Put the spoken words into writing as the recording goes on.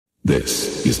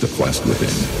This is The Quest Within.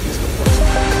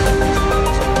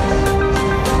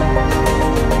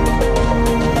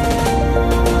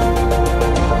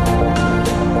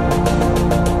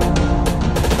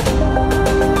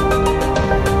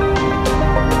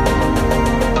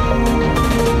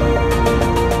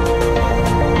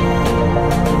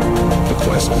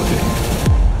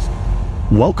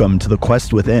 Welcome to The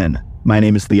Quest Within. My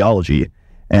name is Theology,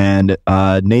 and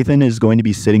Nathan is going to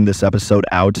be sitting this episode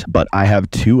out, but I have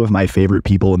two of my favorite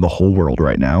people in the whole world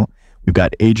right now. We've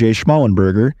got AJ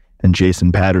Schmalenberger and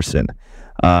Jason Patterson.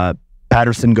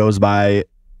 Patterson goes by,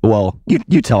 well,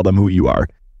 you tell them who you are.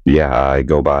 Yeah, I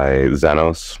go by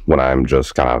Zenos when I'm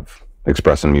just kind of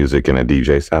expressing music in a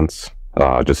DJ sense,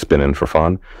 just spinning for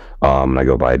fun. And I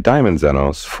go by Diamond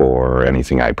Zenos for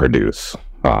anything I produce.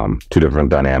 Two different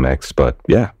dynamics, but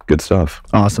yeah, good stuff.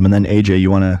 Awesome. And then AJ,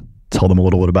 you want to tell them a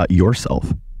little bit about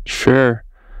yourself? Sure.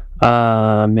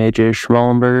 I'm AJ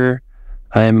Schmalenberger.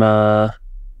 I'm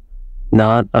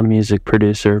not a music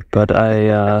producer, but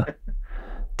I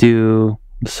do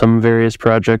some various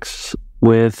projects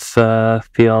with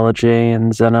Theology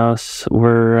and Zenos.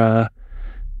 We're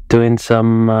doing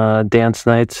some dance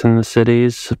nights in the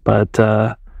cities, but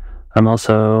I'm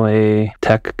also a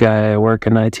tech guy. I work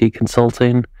in IT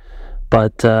consulting,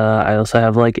 but I also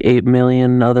have like 8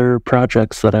 million other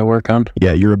projects that I work on.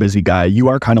 Yeah, you're a busy guy. You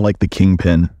are kind of like the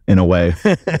kingpin in a way.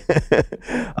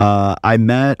 I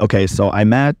met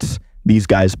these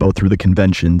guys both through the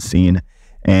convention scene,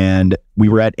 and we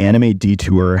were at Anime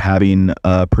Detour having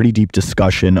a pretty deep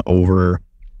discussion over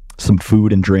some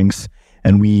food and drinks.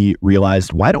 And we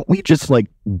realized, why don't we just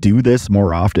do this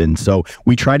more often? So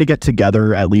we try to get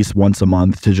together at least once a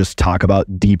month to just talk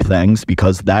about deep things,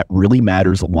 because that really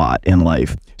matters a lot in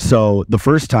life. So the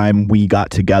first time we got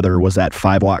together was at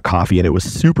 5 Watt Coffee, and it was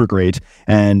super great.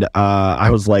 And I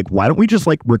was like, why don't we just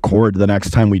record the next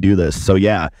time we do this? So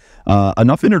yeah,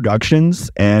 enough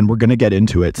introductions, and we're going to get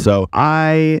into it. So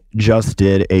I just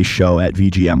did a show at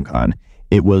VGMCon.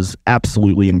 It was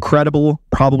absolutely incredible,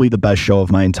 probably the best show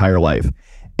of my entire life.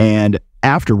 And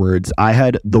afterwards, I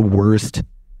had the worst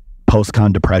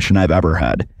post-con depression I've ever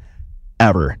had.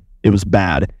 Ever. It was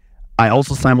bad. I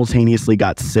also simultaneously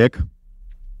got sick.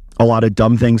 A lot of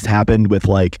dumb things happened with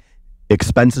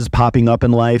expenses popping up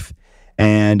in life.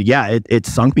 And yeah, it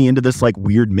sunk me into this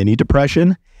weird mini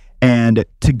depression. And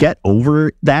to get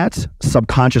over that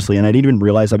subconsciously, and I didn't even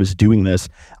realize I was doing this,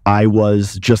 I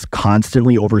was just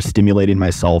constantly overstimulating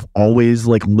myself, always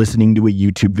listening to a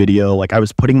YouTube video. I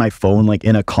was putting my phone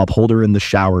in a cup holder in the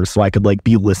shower so I could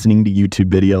be listening to YouTube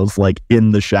videos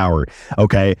in the shower.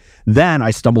 Okay. Then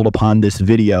I stumbled upon this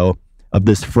video of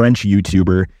this French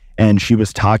YouTuber, and she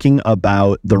was talking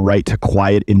about the right to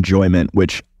quiet enjoyment,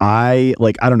 which I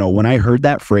don't know, when I heard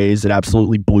that phrase, it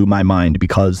absolutely blew my mind,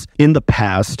 because in the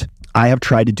past, I have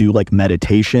tried to do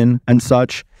meditation and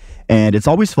such, and it's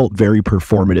always felt very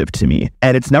performative to me,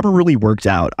 and it's never really worked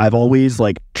out. I've always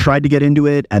tried to get into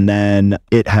it, and then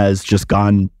it has just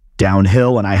gone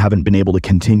downhill, and I haven't been able to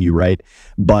continue, right?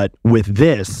 But with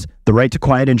this, the right to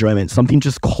quiet enjoyment, something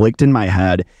just clicked in my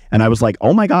head, and I was like,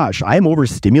 oh my gosh, I am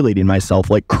overstimulating myself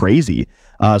like crazy.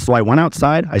 So I went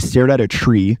outside, I stared at a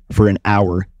tree for an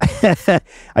hour.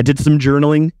 I did some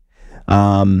journaling,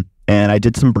 and I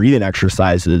did some breathing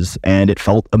exercises, and it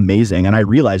felt amazing. And I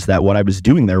realized that what I was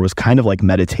doing there was kind of like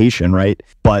meditation, right?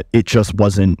 But it just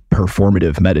wasn't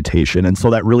performative meditation. And so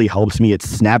that really helps me. It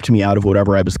snapped me out of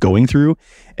whatever I was going through,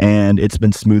 and it's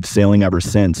been smooth sailing ever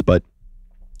since. But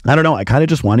I don't know, I kind of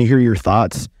just want to hear your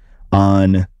thoughts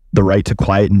on the right to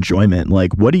quiet enjoyment.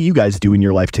 What do you guys do in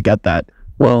your life to get that?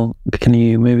 Well, can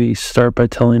you maybe start by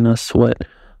telling us what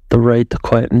the right to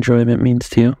quiet enjoyment means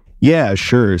to you? Yeah,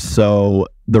 sure. So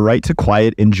the right to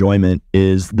quiet enjoyment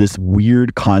is this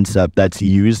weird concept that's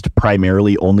used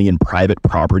primarily only in private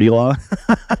property law.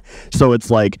 So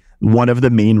it's one of the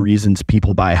main reasons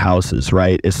people buy houses,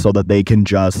 right, is so that they can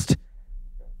just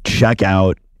check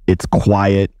out, it's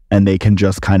quiet, and they can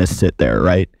just kind of sit there,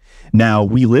 right? Now,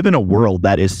 we live in a world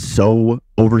that is so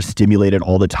overstimulated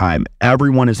all the time.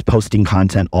 Everyone is posting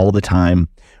content all the time,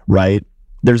 right?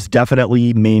 There's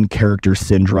definitely main character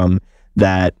syndrome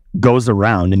that goes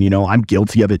around, and I'm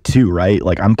guilty of it too, right?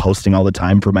 I'm posting all the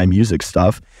time for my music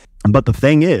stuff. But the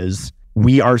thing is,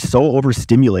 we are so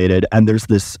overstimulated, and there's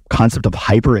this concept of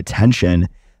hyper attention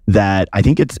that I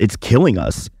think it's killing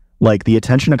us. The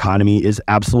attention economy is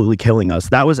absolutely killing us.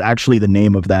 That was actually the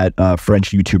name of that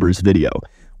French YouTuber's video,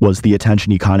 was the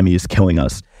attention economy is killing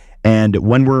us. And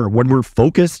when we're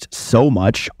focused so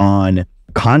much on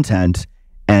content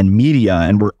and media,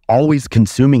 and we're always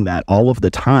consuming that all of the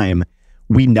time,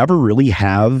 we never really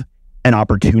have an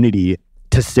opportunity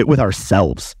to sit with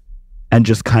ourselves and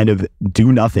just kind of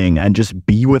do nothing and just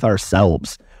be with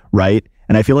ourselves, right?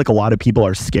 And I feel like a lot of people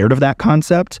are scared of that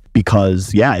concept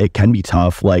because, yeah, it can be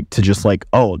tough, like to just like,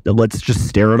 oh, let's just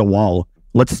stare at a wall.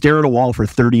 Let's stare at a wall for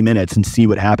 30 minutes and see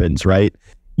what happens, right?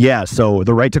 Yeah, so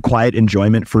the right to quiet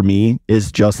enjoyment for me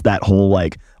is just that whole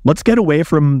like, let's get away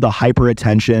from the hyper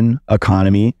attention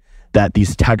economy that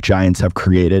these tech giants have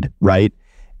created, right?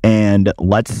 And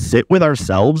let's sit with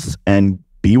ourselves and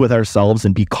be with ourselves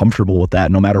and be comfortable with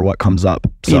that no matter what comes up.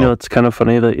 So, you know, it's kind of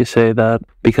funny that you say that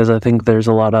because I think there's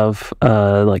a lot of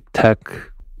like tech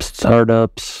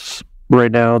startups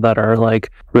right now that are like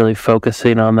really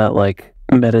focusing on that like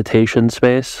meditation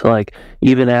space. Like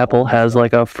even Apple has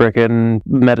like a freaking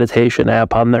meditation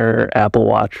app on their Apple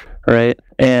Watch, right?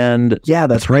 And yeah,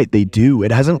 that's right. They do.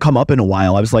 It hasn't come up in a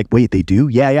while. I was like, wait, they do?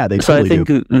 Yeah, they so totally do. I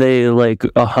think they like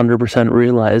 100%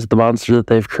 realize the monster that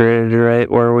they've created, right?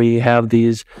 Where we have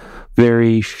these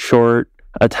very short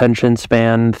attention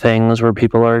span things where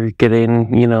people are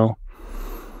getting, you know,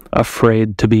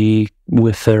 afraid to be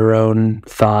with their own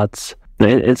thoughts.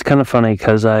 It's kind of funny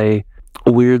because I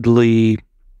weirdly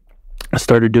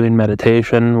started doing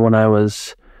meditation when I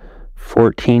was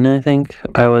 14, I think.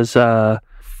 I was...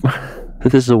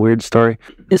 This is a weird story.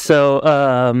 So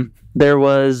there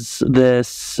was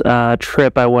this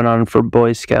trip I went on for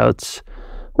Boy Scouts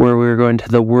where we were going to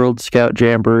the World Scout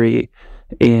Jamboree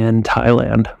in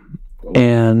Thailand.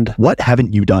 And what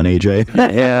haven't you done, AJ?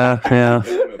 Yeah.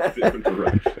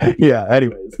 Yeah,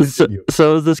 anyways.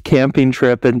 So it was this camping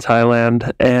trip in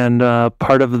Thailand, and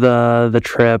part of the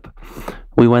trip,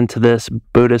 we went to this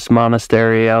Buddhist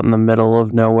monastery out in the middle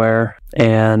of nowhere,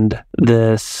 and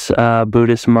this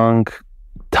Buddhist monk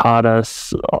taught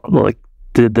us, like,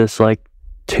 did this, like,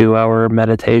 2-hour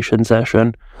meditation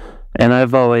session. And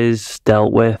I've always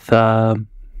dealt with,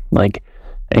 like,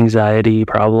 anxiety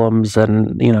problems,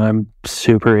 and, you know, I'm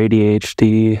super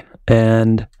ADHD,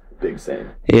 and... Big same.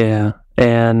 Yeah,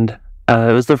 and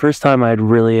it was the first time I'd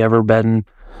really ever been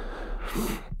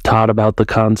taught about the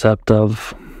concept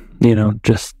of, you know,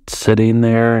 just sitting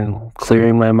there and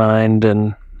clearing my mind,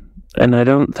 and I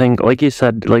don't think, like you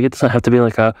said, like it doesn't have to be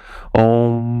like a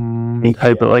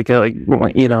type of like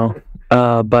you know,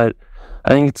 but I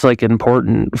think it's like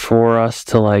important for us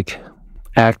to like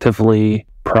actively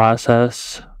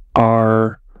process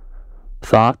our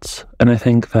thoughts, and I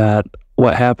think that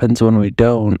what happens when we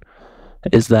don't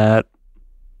is that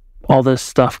all this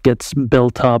stuff gets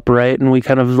built up, right? And we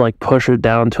kind of like push it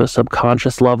down to a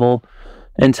subconscious level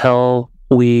until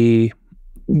we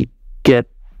get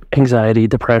anxiety,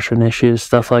 depression issues,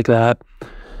 stuff like that.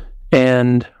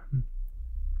 And,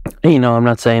 you know, I'm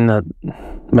not saying that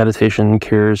meditation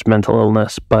cures mental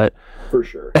illness, but for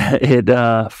sure, it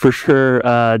for sure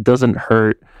doesn't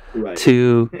hurt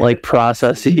to like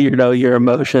process, you know, your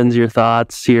emotions, your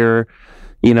thoughts, your,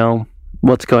 you know,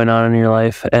 what's going on in your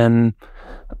life. And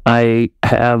I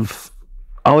have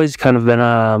always kind of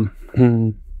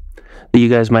been you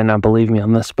guys might not believe me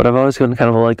on this, but I've always been kind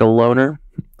of like a loner.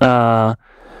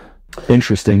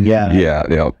 Interesting. Yeah.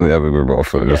 Yeah. We were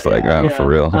both just like, for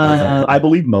real. I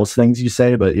believe most things you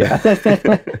say, but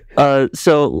yeah.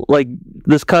 So like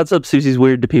this concept seems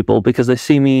weird to people because they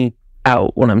see me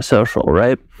out when I'm social,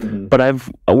 right? Mm-hmm. But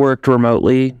I've worked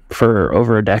remotely for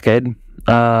over a decade.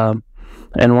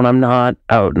 And when I'm not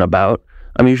out and about,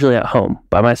 I'm usually at home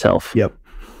by myself. Yep.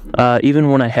 Even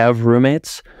when I have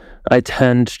roommates, I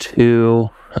tend to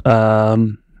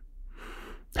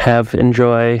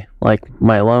enjoy like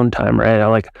my alone time, right? I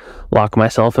like lock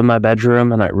myself in my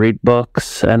bedroom and I read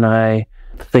books and I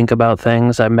think about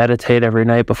things. I meditate every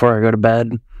night before I go to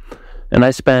bed. And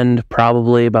I spend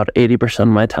probably about 80% of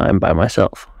my time by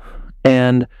myself.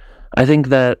 And I think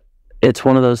that it's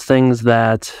one of those things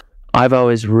that I've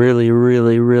always really,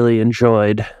 really, really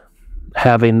enjoyed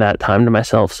having that time to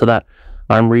myself so that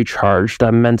I'm recharged.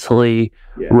 I'm mentally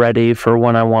ready for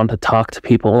when I want to talk to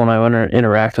people and I want to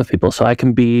interact with people. So I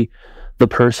can be the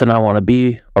person I want to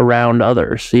be around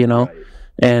others, you know?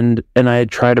 Right. And I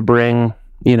try to bring,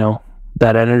 you know,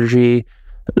 that energy.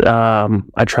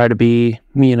 I try to be,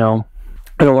 you know,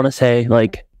 I don't want to say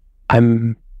like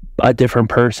I'm a different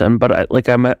person, but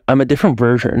I'm a different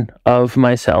version of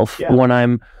myself when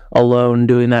I'm alone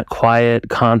doing that quiet,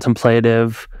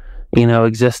 contemplative, you know,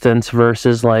 existence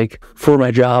versus like for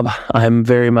my job, I'm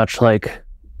very much like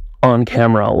on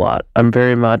camera a lot. I'm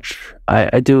very much,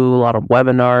 I do a lot of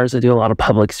webinars. I do a lot of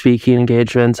public speaking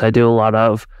engagements. I do a lot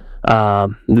of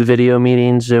video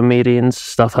meetings, Zoom meetings,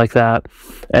 stuff like that.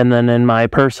 And then in my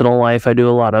personal life, I do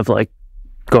a lot of like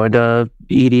going to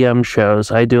EDM shows.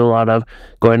 I do a lot of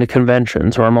going to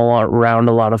conventions where I'm around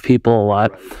a lot of people a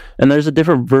lot. And there's a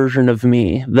different version of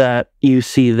me that you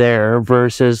see there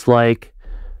versus like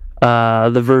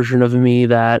the version of me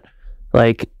that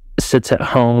like sits at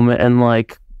home and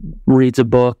like reads a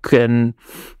book and,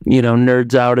 you know,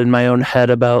 nerds out in my own head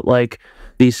about like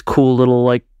these cool little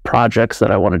like projects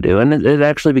that I want to do. And it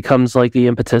actually becomes like the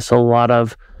impetus of a lot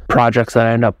of projects that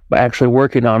I end up actually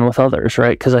working on with others,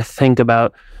 right? Because I think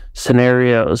about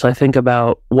scenarios, I think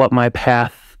about what my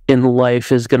path in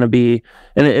life is going to be,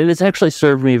 and it's actually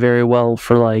served me very well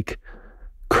for like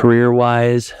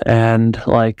career-wise and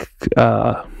like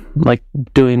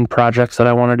doing projects that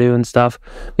I want to do and stuff,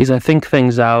 because I think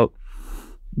things out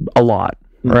a lot,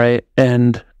 right?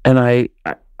 And I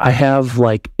have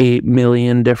like 8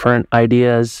 million different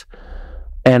ideas,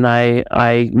 and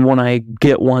I when I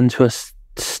get one to a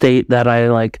state that I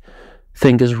like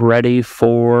think is ready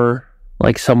for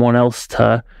like someone else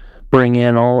to bring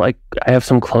in, I have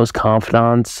some close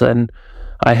confidants and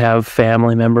I have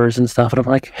family members and stuff, and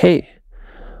I'm like, hey,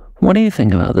 what do you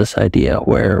think about this idea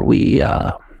where we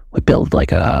build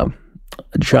like a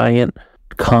giant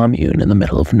commune in the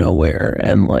middle of nowhere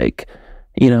and like,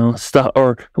 you know, stuff?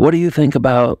 Or what do you think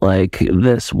about like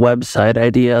this website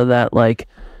idea that like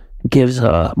gives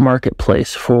a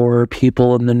marketplace for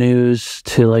people in the news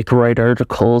to like write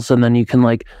articles, and then you can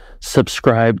like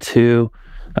subscribe to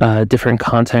different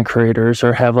content creators,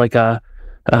 or have like a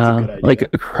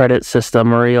credit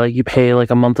system, or you pay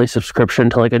like a monthly subscription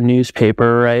to like a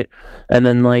newspaper, right? And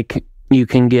then like you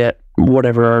can get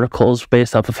whatever articles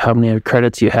based off of how many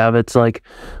credits you have. It's like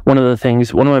one of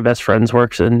my best friends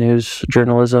works in news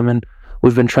journalism, and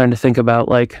we've been trying to think about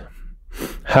like,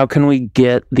 how can we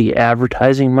get the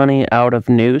advertising money out of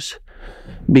news?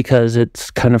 Because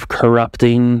it's kind of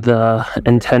corrupting the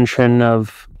intention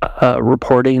of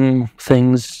reporting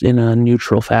things in a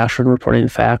neutral fashion, reporting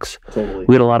facts. Totally.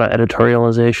 We had a lot of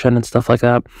editorialization and stuff like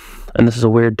that. And this is a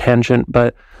weird tangent,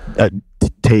 but...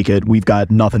 take it. We've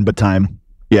got nothing but time.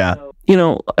 Yeah. You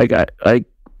know,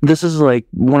 this is like,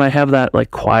 when I have that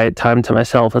like quiet time to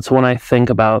myself, that's when I think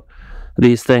about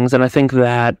these things. And I think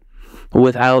that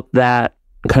without that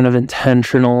kind of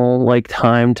intentional like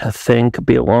time to think,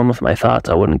 be alone with my thoughts,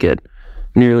 I wouldn't get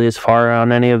nearly as far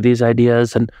on any of these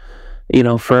ideas. And, you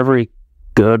know, for every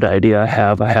good idea I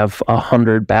have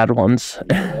 100 bad ones.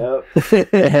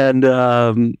 Yep. And,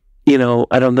 you know,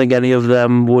 I don't think any of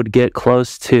them would get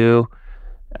close to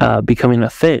becoming a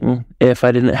thing if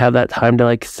I didn't have that time to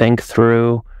like think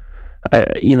through.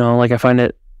 You know, like I find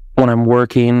it when I'm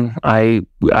working, my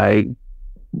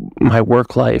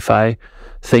work life, I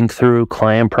think through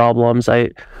client problems.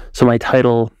 So my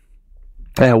title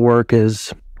at work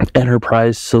is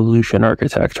enterprise solution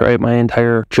architect, right? My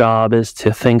entire job is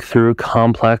to think through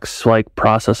complex like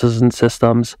processes and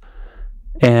systems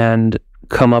and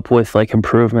come up with like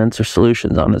improvements or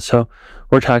solutions on it. So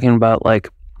we're talking about like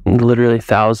literally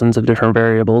thousands of different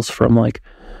variables from like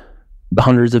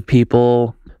hundreds of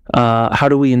people. How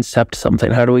do we incept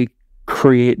something? How do we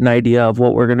create an idea of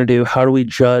what we're going to do? How do we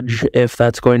judge if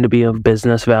that's going to be of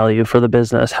business value for the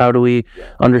business? How do we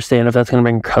understand if that's going to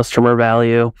bring customer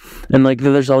value? And like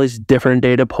there's all these different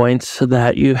data points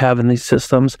that you have in these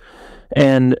systems,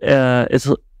 and it's,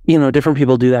 you know, different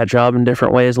people do that job in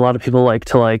different ways. A lot of people like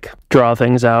to like draw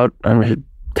things out. I'm a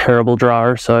terrible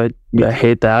drawer, so I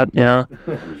hate that. Yeah.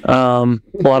 A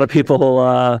lot of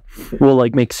people will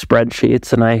like make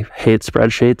spreadsheets, and I hate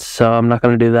spreadsheets, so I'm not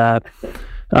going to do that.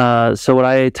 So what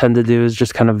I tend to do is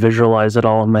just kind of visualize it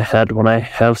all in my head when I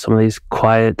have some of these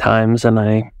quiet times, and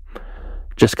I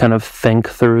just kind of think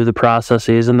through the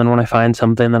processes. And then when I find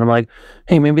something that I'm like,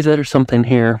 hey, maybe there's something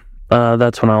here,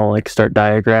 that's when I'll like start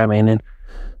diagramming and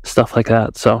stuff like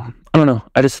that. So I don't know.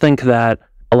 I just think that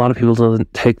a lot of people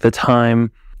don't take the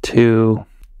time to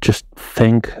just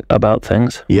think about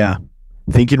things. Yeah.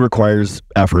 Thinking requires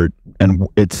effort, and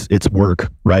it's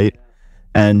work, right?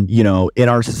 And, you know, in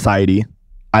our society,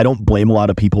 I don't blame a lot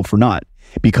of people for not,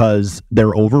 because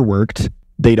they're overworked.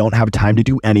 They don't have time to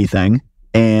do anything.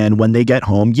 And when they get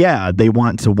home, yeah, they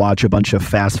want to watch a bunch of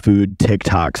fast food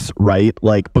TikToks, right?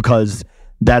 Like, because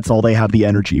that's all they have the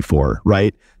energy for,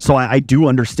 right? So I do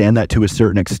understand that to a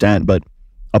certain extent, but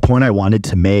a point I wanted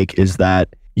to make is that,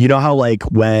 you know how like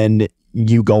when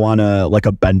you go on a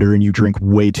bender and you drink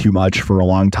way too much for a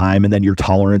long time, and then your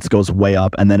tolerance goes way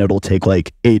up, and then it'll take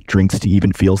like 8 drinks to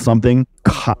even feel something.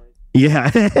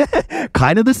 Yeah.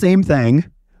 Kind of the same thing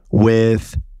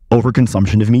with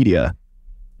overconsumption of media.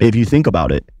 If you think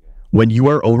about it, when you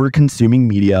are overconsuming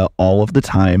media all of the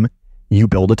time, you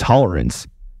build a tolerance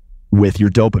with your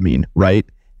dopamine, right?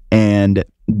 And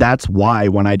that's why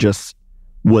when I just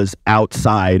was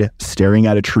outside staring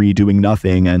at a tree doing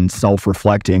nothing and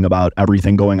self-reflecting about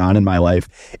everything going on in my life.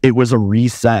 It was a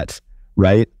reset,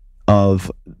 right,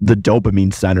 of the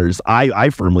dopamine centers, I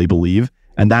firmly believe,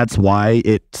 and that's why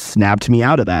it snapped me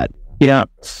out of that. Yeah,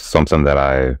 something that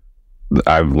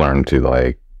I've learned to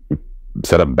like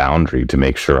set a boundary to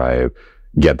make sure I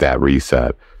get that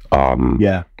reset.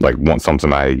 Like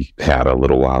something I had a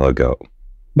little while ago,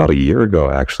 about a year ago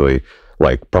actually,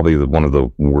 like probably one of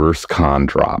the worst con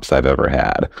drops I've ever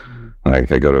had.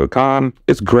 Like I go to a con,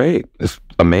 it's great, it's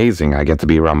amazing. I get to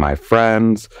be around my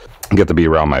friends. I get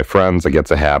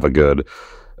to have a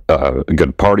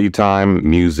good party time,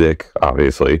 music,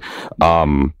 obviously.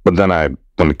 But then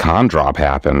when the con drop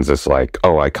happens, it's like,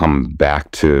 oh, I come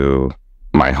back to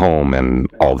my home and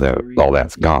all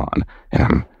that's gone,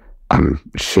 and I'm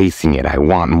chasing it. I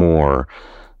want more,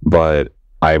 but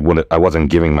I wasn't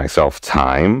giving myself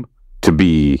time to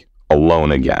be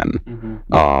alone again.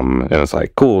 And it's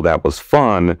like, cool, that was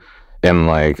fun. And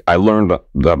like, I learned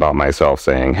about myself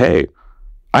saying, hey,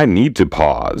 I need to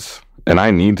pause and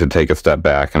I need to take a step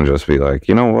back and just be like,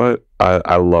 you know what?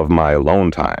 I love my alone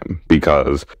time,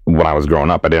 because when I was growing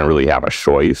up, I didn't really have a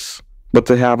choice but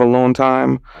to have alone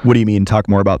time. What do you mean? Talk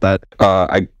more about that.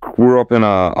 I grew up in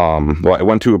I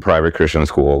went to a private Christian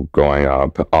school growing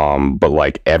up, but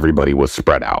like everybody was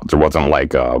spread out. There wasn't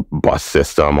like a bus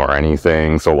system or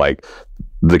anything. So like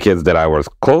the kids that I was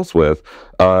close with,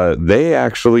 they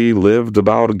actually lived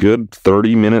about a good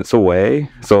 30 minutes away.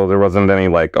 So there wasn't any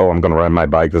like, oh, I'm going to ride my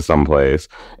bike to someplace.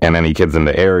 And any kids in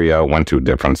the area went to a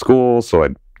different school. So I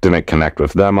didn't connect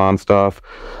with them on stuff.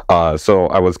 So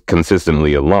I was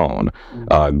consistently alone.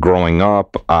 Growing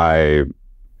up, I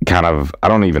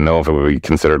don't even know if it would be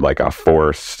considered like a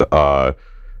forced,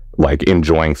 like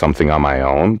enjoying something on my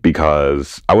own,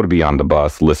 because I would be on the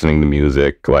bus listening to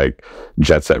music, like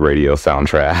Jet Set Radio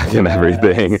soundtrack and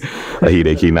everything,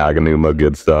 Hideki Naganuma,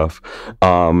 good stuff.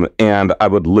 And I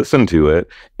would listen to it,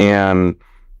 and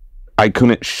I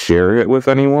couldn't share it with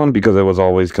anyone because it was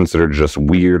always considered just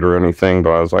weird or anything.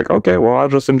 But I was like, okay, well, I'll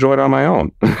just enjoy it on my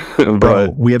own.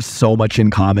 Bro, we have so much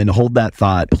in common. Hold that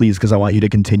thought, please, because I want you to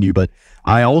continue. But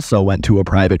I also went to a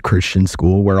private Christian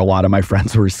school where a lot of my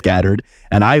friends were scattered,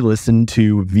 and I listened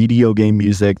to video game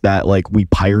music that like we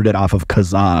pirated off of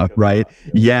Kazaa, right?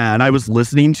 Yeah, and I was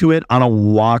listening to it on a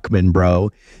Walkman, bro,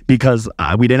 because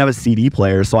we didn't have a CD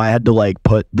player, so I had to like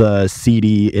put the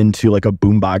CD into like a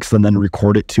boombox and then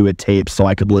record it to a tape so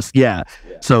I could listen. Yeah.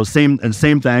 So same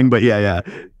thing, but yeah.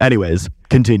 Anyways,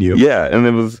 continue. Yeah, and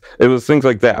it was things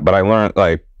like that, but I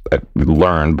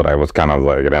learned, but I was kind of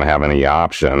like, I didn't have any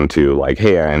option to like,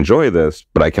 hey, I enjoy this,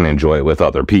 but I can enjoy it with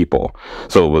other people.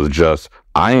 So it was just,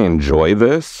 I enjoy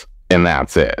this and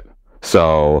that's it.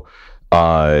 So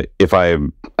if I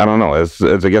don't know,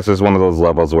 I guess it's one of those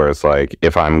levels where it's like,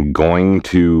 if I'm going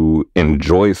to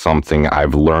enjoy something,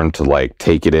 I've learned to like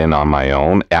take it in on my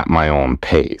own at my own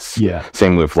pace. Yeah.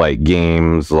 Same with like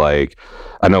games. Like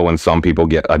I know when some people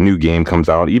get a new game comes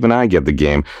out, even I get the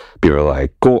game, people are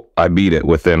like, cool, I beat it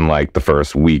within like the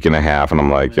first week and a half. And I'm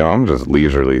like, I'm just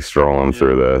leisurely strolling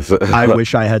through this. I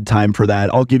wish I had time for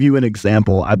that. I'll give you an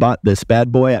example. I bought this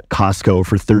bad boy at Costco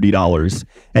for $30.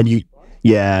 And you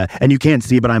can't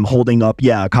see, but I'm holding up,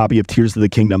 a copy of Tears of the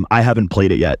Kingdom. I haven't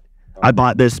played it yet. I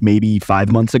bought this maybe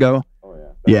 5 months ago.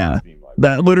 Yeah.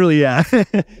 That literally, yeah.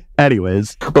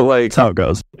 Anyways, but like, that's how it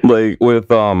goes. Like with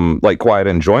like quiet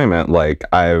enjoyment, like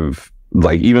I've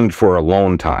like, even for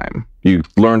alone time, you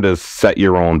learn to set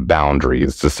your own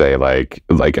boundaries to say like,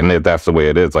 and if that's the way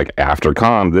it is, like after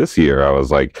con this year, I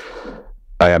was like,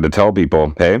 I had to tell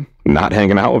people, hey, not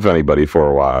hanging out with anybody for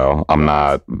a while. I'm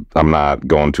not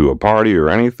going to a party or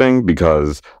anything,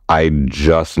 because I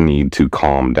just need to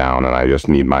calm down and I just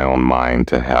need my own mind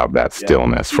to have that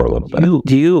stillness for a little bit.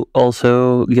 Do you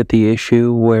also get the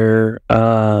issue where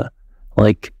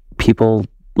like people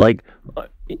like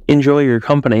enjoy your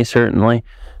company, certainly,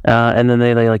 and then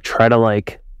they like try to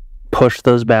like push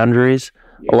those boundaries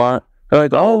a lot? They're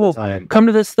like, oh, well, come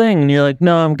to this thing. And you're like,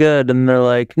 no, I'm good. And they're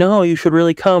like, no, you should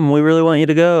really come. We really want you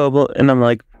to go. And I'm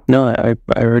like, no, I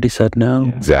already said no.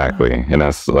 Exactly. And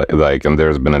that's like, and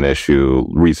there's been an issue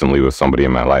recently with somebody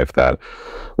in my life that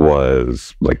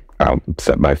was like, I'll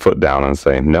set my foot down and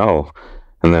say no.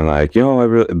 And then like,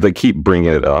 they keep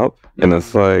bringing it up. And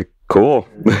it's like, cool.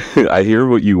 I hear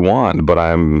what you want, but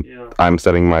I'm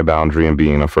setting my boundary and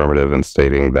being affirmative and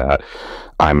stating that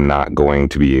I'm not going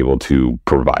to be able to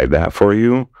provide that for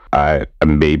you. I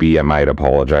might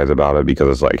apologize about it, because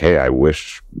it's like, hey, I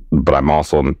wish, but I'm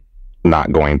also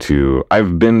not going to.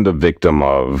 I've been the victim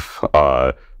of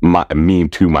me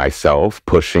to myself,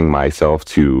 pushing myself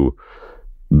to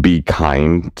be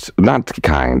kind, not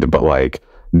kind, but like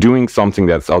doing something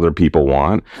that other people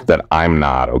want that I'm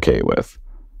not okay with.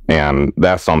 And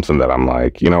that's something that I'm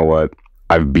like, you know what?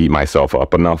 I've beat myself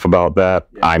up enough about that.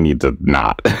 I need to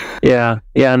not. Yeah.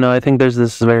 No, I think there's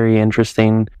this very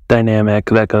interesting dynamic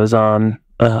that goes on.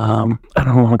 I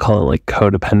don't want to call it like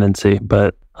codependency,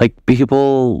 but like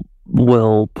people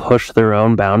will push their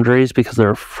own boundaries because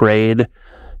they're afraid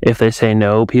if they say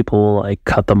no, people will like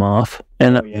cut them off.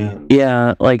 And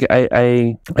like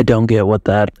I don't get what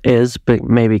that is, but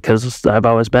maybe because I've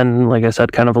always been, like I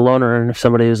said, kind of a loner. And if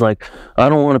somebody is like, I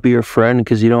don't want to be your friend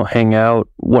because you don't hang out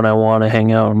when I want to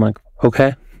hang out, I'm like,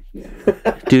 okay,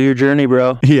 do your journey,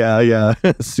 bro. Yeah.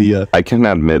 See ya. I can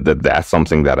admit that that's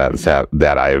something that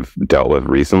I've dealt with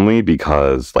recently,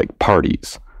 because like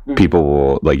parties. People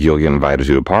will, like, you'll get invited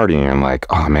to a party and I'm like,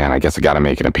 oh man, I guess I got to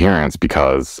make an appearance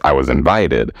because I was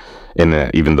invited.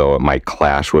 And even though it might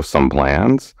clash with some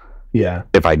plans,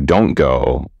 if I don't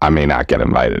go, I may not get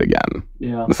invited again.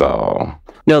 Yeah. So.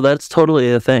 No, that's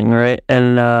totally a thing, right?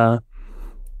 And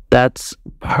that's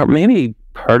maybe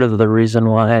part of the reason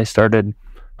why I started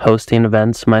hosting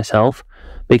events myself.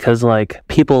 Because like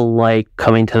people like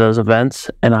coming to those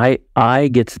events, and I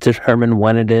get to determine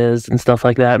when it is and stuff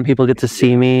like that, and people get to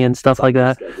see me and stuff like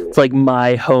that. It's like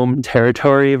my home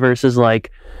territory versus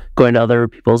like going to other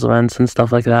people's events and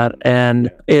stuff like that. And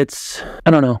it's,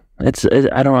 I don't know,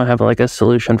 I don't have like a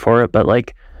solution for it, but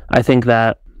like I think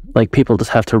that like people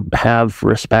just have to have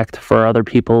respect for other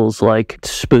people's like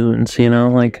spoons, you know,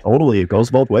 like Totally. It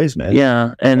goes both ways, man.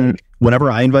 Yeah. And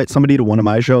whenever I invite somebody to one of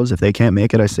my shows, if they can't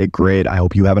make it, I say, great, I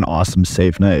hope you have an awesome,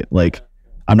 safe night. Like,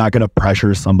 I'm not going to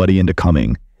pressure somebody into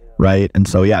coming, right? And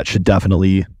so, yeah, it should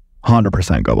definitely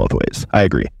 100% go both ways. I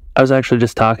agree. I was actually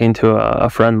just talking to a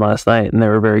friend last night, and they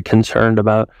were very concerned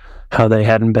about how they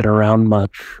hadn't been around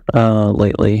much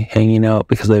lately, hanging out,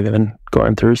 because they've been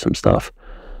going through some stuff.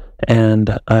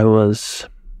 And I was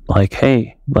like,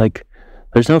 hey, like,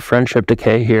 there's no friendship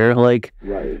decay here. Like,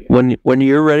 right. when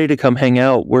you're ready to come hang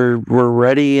out, we're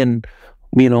ready and,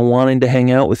 you know, wanting to hang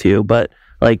out with you. But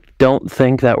like, don't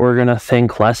think that we're gonna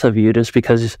think less of you just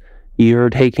because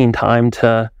you're taking time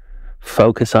to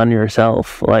focus on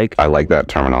yourself. Like, I like that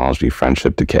terminology,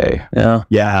 friendship decay.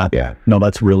 Yeah. No,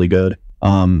 that's really good.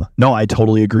 No, I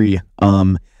totally agree.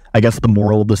 I guess the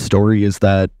moral of the story is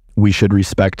that we should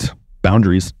respect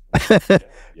boundaries.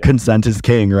 Consent is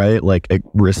king, right? Like,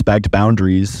 respect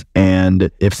boundaries. And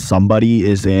if somebody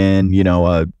is in, you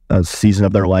know, a season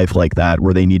of their life like that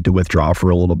where they need to withdraw for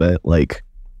a little bit, like,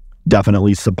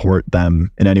 definitely support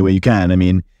them in any way you can. I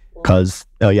mean, because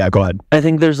go ahead. I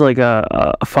think there's like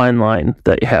a fine line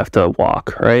that you have to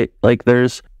walk, right? Like,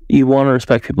 you want to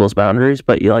respect people's boundaries,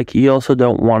 but you also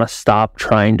don't want to stop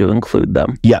trying to include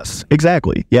them. Yes,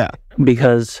 exactly. Yeah.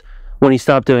 Because when you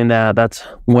stop doing that, that's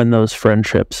when those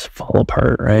friendships fall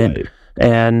apart, right?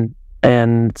 And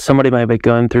somebody might be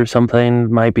going through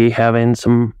something, might be having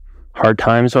some hard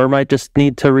times, or might just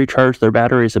need to recharge their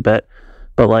batteries a bit.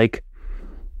 But like,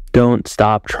 don't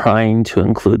stop trying to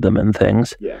include them in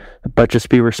things. But just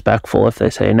be respectful if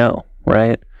they say no,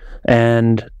 right?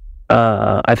 And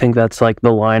I think that's like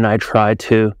the line I try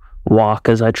to walk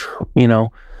as I,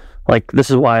 like, this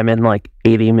is why I'm in like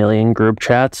 80 million group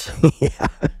chats,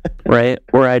 right?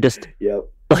 Where I just,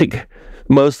 like,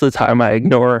 most of the time I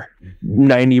ignore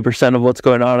 90% of what's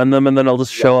going on in them, and then I'll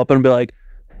just show up and be like,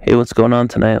 hey, what's going on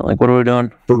tonight? Like, what are we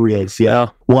doing? For real, yeah.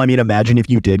 Well, I mean, imagine if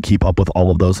you did keep up with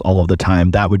all of those all of the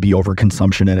time. That would be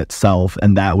overconsumption in itself,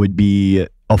 and that would be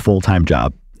a full-time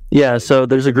job. Yeah, so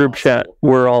there's a group chat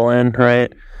we're all in,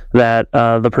 right? That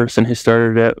the person who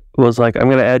started it was like, I'm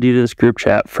going to add you to this group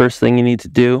chat. First thing you need to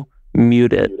do,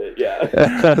 mute it.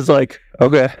 And I was like,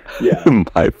 okay.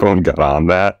 My phone got on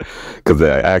that because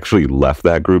I actually left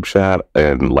that group chat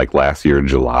in like last year,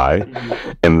 July.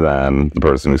 And then the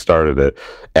person who started it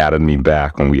added me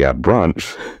back when we had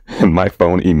brunch, and my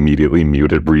phone immediately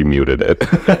remuted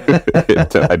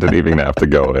it. I didn't even have to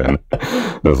go in.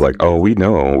 I was like, oh, we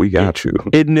know, we got you.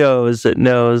 It knows.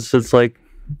 It's like,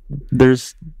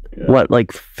 there's what,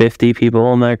 like 50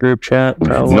 people in that group chat?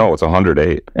 Probably. No, it's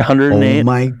 108. 108? Oh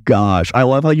my gosh. I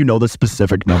love how you know the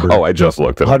specific number. Oh, I just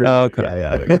looked at it. Oh, okay.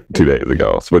 Yeah. 2 days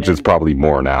ago, which is probably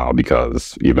more now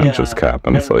because events just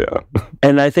happened. So, yeah.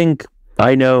 And I think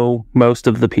I know most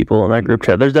of the people in that group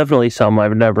chat. There's definitely some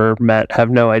I've never met, have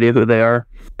no idea who they are.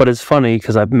 But it's funny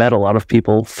because I've met a lot of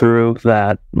people through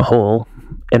that whole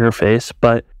interface.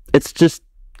 But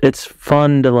it's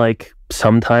fun to, like,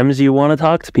 sometimes you want to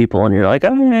talk to people and you're like,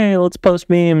 oh, hey, let's post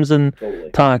memes and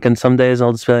talk. And some days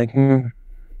I'll just be like,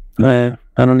 I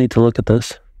don't need to look at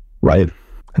this. Right.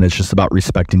 And it's just about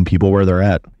respecting people where they're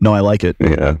at. No, I like it.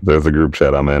 Yeah, there's a group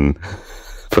chat I'm in.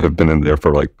 I've been in there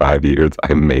for like 5 years.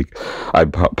 I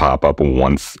pop up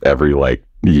once every like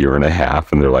year and a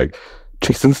half, and they're like,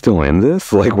 Jason's still in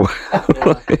this? Like,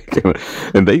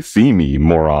 what? And they see me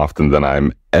more often than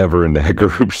I'm ever in that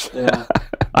group chat.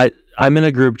 Yeah. I'm in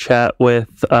a group chat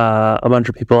with a bunch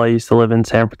of people I used to live in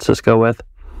San Francisco with,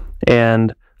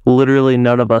 and literally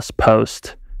none of us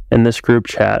post in this group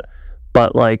chat,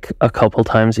 but like a couple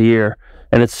times a year.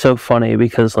 And it's so funny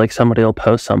because like somebody will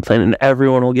post something and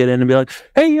everyone will get in and be like,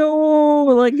 hey, yo,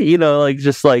 like, you know, like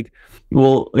just like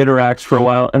we'll interact for a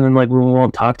while and then like we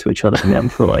won't talk to each other again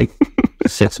for like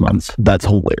 6 months. That's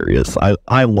hilarious.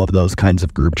 I love those kinds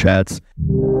of group chats.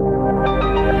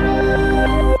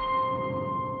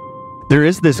 There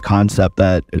is this concept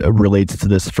that relates to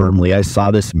this firmly. I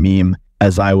saw this meme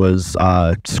as I was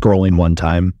scrolling one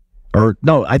time. Or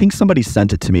no, I think somebody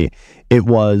sent it to me. It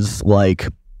was like,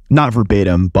 not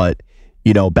verbatim, but,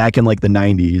 you know, back in like the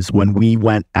 90s, when we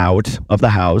went out of the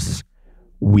house,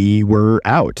 we were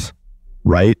out,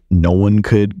 right? No one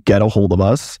could get a hold of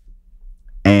us.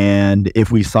 And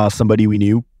if we saw somebody we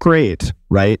knew, great,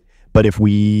 right? But if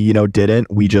we, you know, didn't,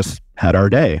 we just had our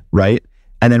day, right?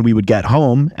 And then we would get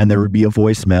home and there would be a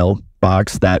voicemail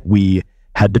box that we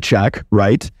had to check,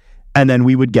 right? And then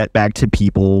we would get back to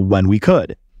people when we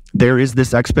could. There is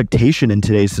this expectation in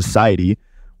today's society,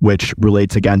 which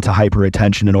relates again to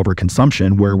hyperattention and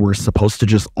overconsumption, where we're supposed to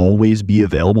just always be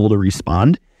available to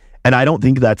respond. And I don't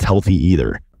think that's healthy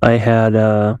either. I have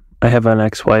an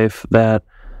ex-wife that,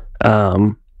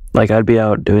 like I'd be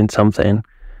out doing something.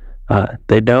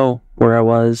 They'd know where I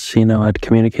was, you know, I'd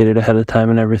communicated ahead of time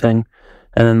and everything.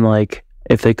 And then like,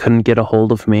 if they couldn't get a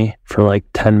hold of me for like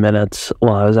 10 minutes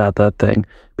while I was at that thing,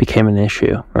 became an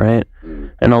issue, right?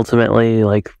 And ultimately,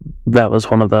 like, that was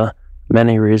one of the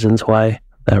many reasons why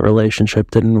that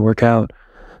relationship didn't work out.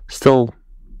 Still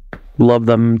love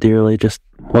them dearly, just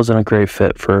wasn't a great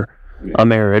fit for a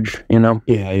marriage, you know?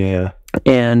 Yeah.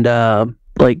 And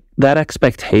like that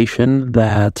expectation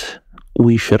that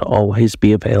we should always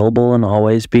be available and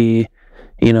always be,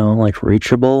 you know, like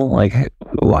reachable, like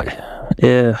what?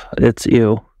 Yeah, it's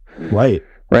you. Right.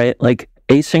 Like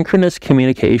asynchronous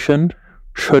communication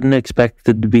shouldn't expect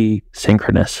it to be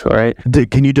synchronous, right?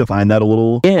 Can you define that a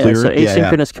little clearer? So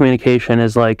asynchronous communication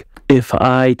is like, if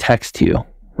I text you,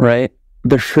 right,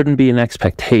 there shouldn't be an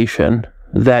expectation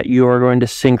that you're going to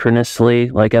synchronously,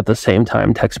 like at the same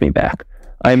time, text me back.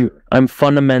 I'm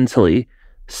fundamentally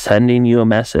sending you a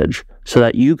message so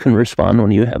that you can respond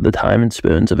when you have the time and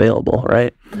spoons available,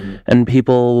 right? Mm-hmm. And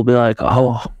people will be like,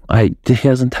 oh, he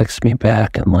hasn't texted me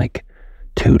back in like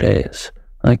 2 days.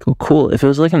 Like, well, cool. If it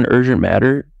was like an urgent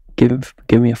matter, give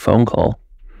me a phone call.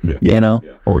 Yeah. You know?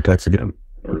 Yeah. Or text again.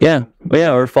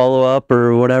 Or follow up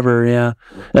or whatever. Yeah.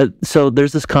 So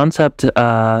there's this concept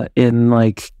in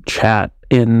like chat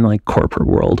in like corporate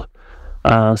world.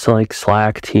 So like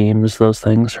Slack, Teams, those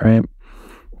things, right?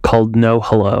 Called no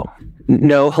hello.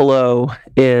 No hello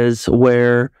is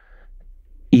where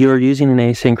you're using an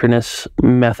asynchronous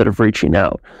method of reaching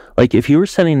out. Like if you were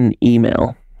sending an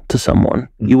email to someone,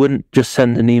 you wouldn't just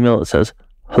send an email that says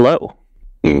hello.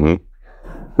 Mm-hmm.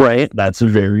 Right? That's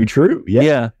very true.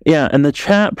 Yeah. And the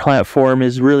chat platform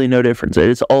is really no different.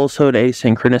 It's also an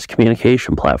asynchronous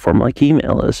communication platform like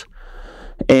email is.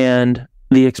 And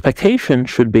the expectation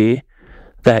should be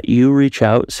that you reach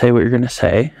out, say what you're going to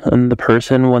say, and the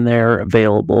person, when they're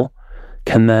available,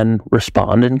 can then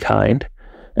respond in kind.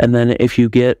 And then if you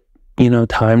get, you know,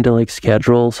 time to like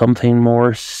schedule something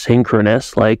more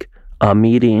synchronous, like a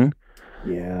meeting,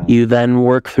 you then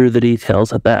work through the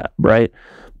details of that, right?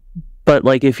 But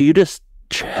like if you just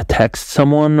text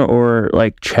someone or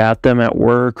like chat them at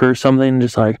work or something,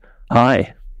 just like,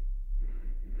 hi,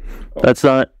 that's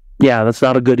not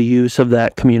a good use of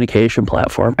that communication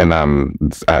platform. And I'm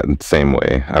the same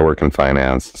way. I work in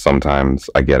finance. Sometimes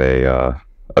I get a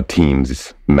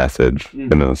Teams message,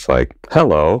 and it's like,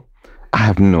 hello, I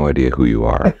have no idea who you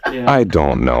are. Yeah. I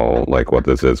don't know like what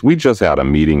this is. We just had a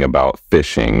meeting about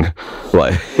fishing.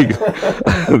 Like,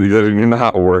 you're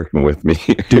not working with me.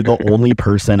 Dude, the only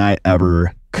person I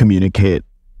ever communicate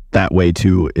that way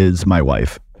to is my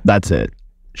wife. That's it.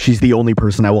 She's the only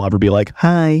person I will ever be like,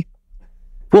 hi.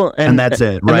 Well, and that's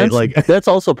it, right? Like that's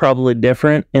also probably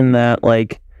different in that,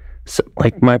 like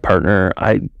my partner,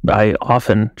 I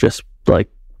often just like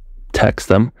text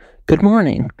them, good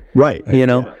morning, right? You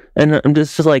know, and I'm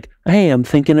just like, hey, I'm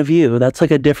thinking of you. That's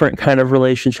like a different kind of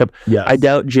relationship. Yes. I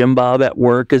doubt Jim Bob at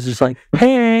work is just like,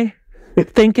 hey,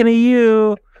 thinking of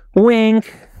you,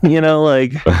 wink. You know,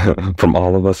 like from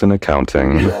all of us in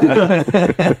accounting.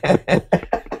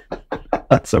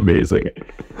 That's amazing.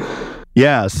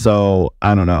 Yeah, so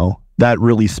I don't know. That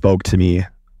really spoke to me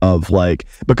of like,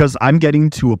 because I'm getting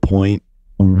to a point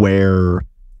where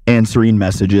answering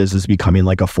messages is becoming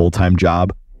like a full-time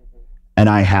job, and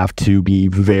I have to be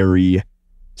very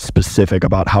specific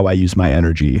about how I use my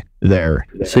energy there.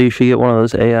 So you should get one of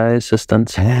those AI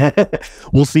assistants.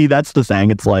 Well, see, that's the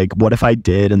thing. It's like, what if I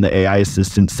did and the AI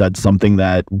assistant said something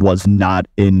that was not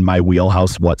in my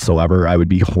wheelhouse whatsoever? I would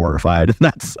be horrified.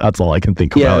 That's all I can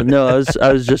think Yeah, about. no,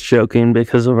 I was just joking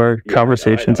because of our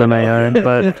conversations on AI,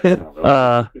 but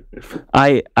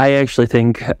I actually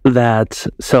think that,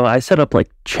 so I set up like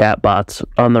chat bots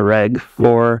on the reg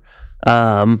for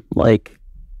like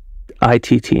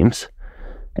IT teams.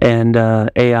 And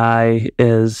AI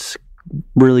is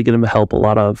really going to help a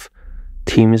lot of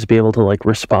teams be able to like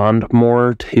respond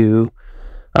more to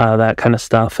that kind of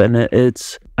stuff. And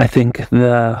it's, I think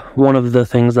one of the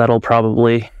things that'll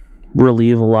probably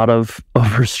relieve a lot of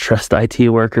overstressed IT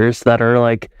workers that are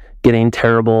like getting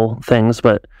terrible things.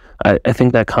 But I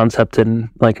think that concept in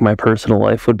like my personal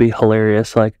life would be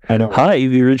hilarious. Like, I know. Hi,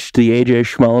 you reached the AJ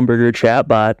Schmalenberger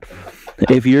chatbot.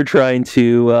 If you're trying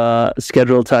to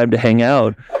schedule time to hang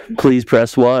out, please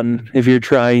press 1. If you're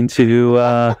trying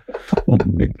to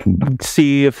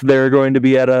see if they're going to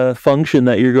be at a function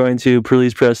that you're going to,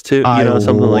 please press 2.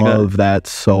 Something like that. I love that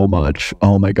so much.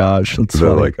 Oh my gosh, that's So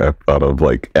funny. like I thought of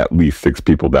like at least 6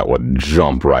 people that would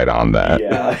jump right on that.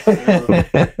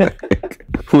 Yeah.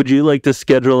 Would you like to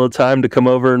schedule a time to come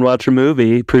over and watch a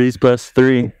movie? Please press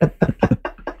 3.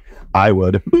 I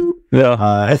would.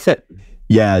 Yeah.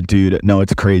 Yeah, dude. No,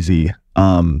 it's crazy.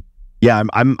 Yeah,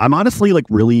 I'm honestly like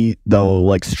really though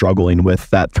like struggling with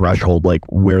that threshold, like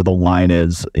where the line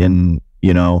is in,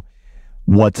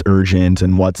 what's urgent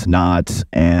and what's not.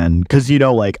 And because,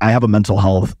 like I have a mental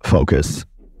health focus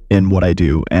in what I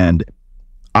do, and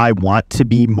I want to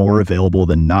be more available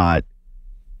than not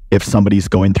if somebody's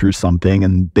going through something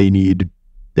and they need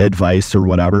advice or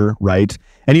whatever, right?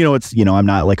 And it's, I'm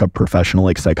not like a professional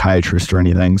like psychiatrist or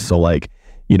anything, so like,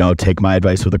 take my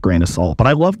advice with a grain of salt. But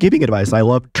I love giving advice. I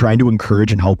love trying to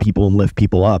encourage and help people and lift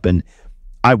people up. And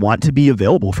I want to be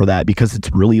available for that because it's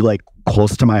really like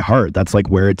close to my heart. That's like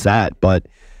where it's at. But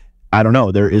I don't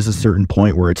know. There is a certain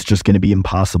point where it's just going to be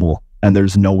impossible. And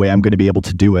there's no way I'm going to be able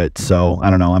to do it. So I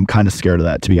don't know. I'm kind of scared of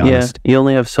that, to be honest. Yeah, you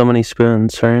only have so many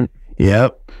spoons, right?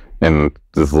 Yep. And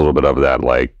there's a little bit of that,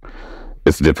 like,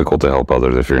 it's difficult to help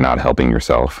others if you're not helping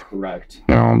yourself. Correct.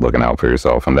 Looking out for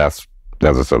yourself. And that's,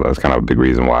 as I said, that's kind of a big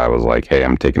reason why I was like, hey,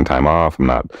 I'm taking time off. I'm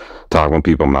not talking with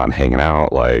people. I'm not hanging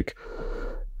out. Like,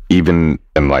 even,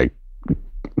 and like,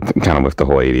 kind of with the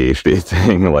whole ADHD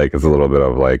thing, like, it's a little bit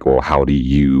of like, well, how do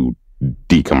you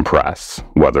decompress?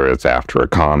 Whether it's after a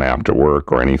con, after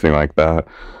work, or anything like that.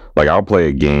 Like, I'll play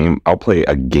a game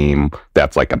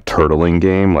that's like a turtling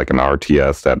game, like an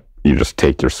RTS that you just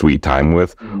take your sweet time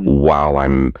with while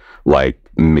I'm like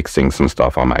mixing some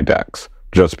stuff on my decks.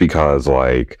 Just because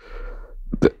I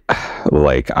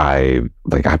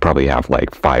probably have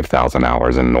like 5,000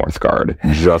 hours in Northgard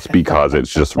just because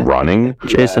it's just running.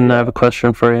 Jason, I have a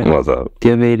question for you. What's up? Do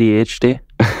you have ADHD?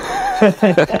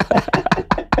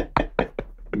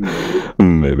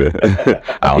 Maybe.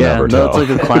 I'll never tell. That's like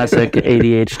a classic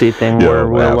ADHD thing where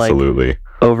we'll absolutely. like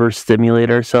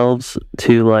overstimulate ourselves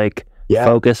to like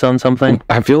focus on something.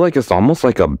 I feel like it's almost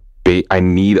like I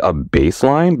need a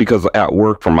baseline, because at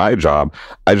work for my job,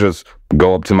 I just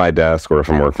go up to my desk, or if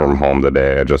I'm working from home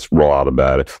today, I just roll out of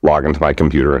bed, log into my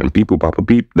computer, and beep, boop, bop, boop,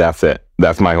 beep. That's it.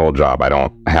 That's my whole job.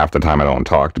 Half the time I don't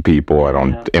talk to people. I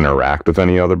don't interact with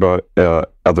any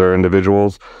other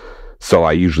individuals. So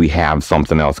I usually have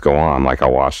something else go on. Like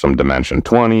I'll watch some Dimension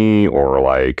 20, or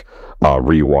like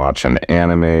rewatch an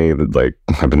anime. Like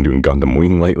I've been doing Gundam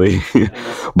Wing lately.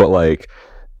 But like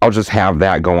I'll just have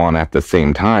that go on at the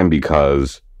same time,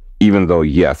 because even though,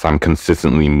 yes, I'm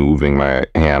consistently moving my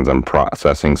hands and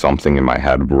processing something in my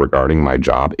head regarding my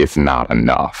job, it's not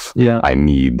enough. Yeah. I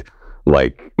need,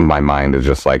 like, my mind is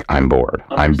just like, I'm bored.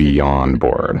 I'm beyond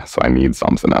bored. So I need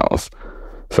something else.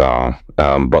 So,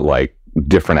 but like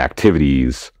different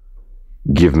activities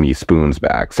give me spoons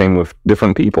back. Same with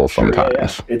different people sometimes.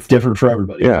 Yeah. It's different for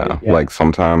everybody. Yeah. Right? Like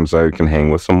sometimes I can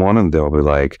hang with someone and they'll be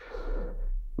like,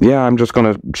 yeah, I'm just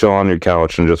going to chill on your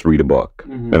couch and just read a book.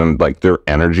 Mm-hmm. And like their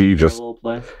energy just,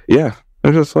 yeah,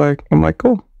 they're just like, I'm like,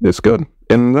 cool, it's good.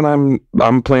 And then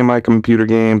I'm playing my computer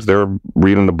games. They're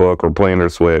reading the book or playing their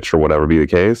Switch or whatever be the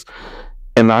case.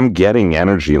 And I'm getting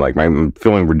energy, like I'm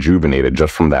feeling rejuvenated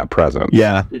just from that presence.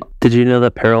 Yeah. Did you know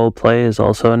that parallel play is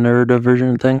also a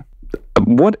neurodivergent thing?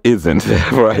 what isn't?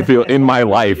 Or I feel in my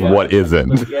life, what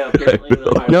isn't?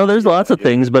 No, there's lots of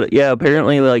things, but yeah,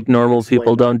 apparently like normal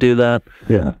people don't do that.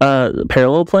 Yeah.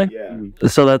 Parallel play?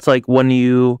 So that's like when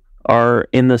you are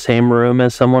in the same room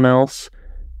as someone else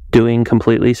doing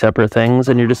completely separate things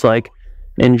and you're just like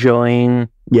enjoying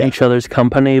each other's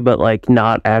company, but like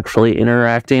not actually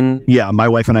interacting. Yeah, my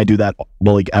wife and I do that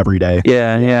like every day.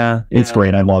 Yeah. It's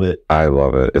great. I love it. I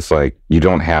love it. It's like you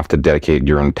don't have to dedicate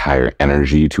your entire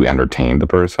energy to entertain the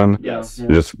person. Yes.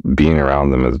 Just being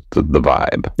around them is the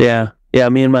vibe. Yeah.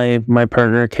 Me and my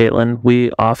partner Caitlin,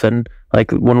 we often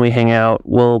like when we hang out,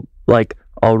 we'll like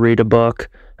I'll read a book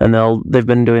and they've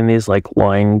been doing these like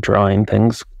line drawing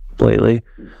things lately,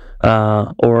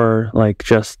 or like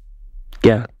just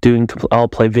I'll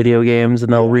play video games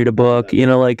and they'll read a book,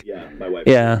 like my wife.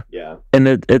 Yeah. And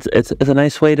it's a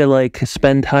nice way to like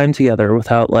spend time together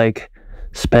without like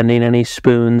spending any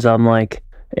spoons on like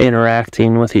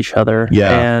interacting with each other.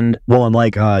 And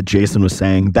like Jason was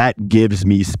saying, that gives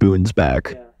me spoons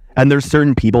back. And there's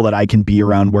certain people that I can be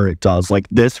around where it does. Like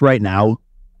this right now,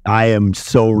 I am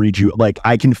so like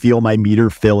I can feel my meter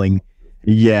filling.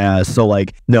 Yeah, so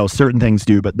like no, certain things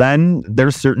do, but then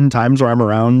there's certain times where I'm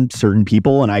around certain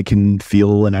people and I can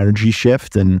feel an energy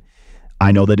shift and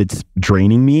I know that it's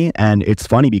draining me. And it's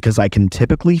funny because I can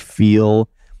typically feel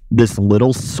this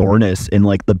little soreness in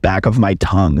like the back of my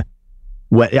tongue.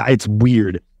 It's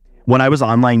weird. When I was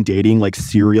online dating, like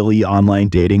serially online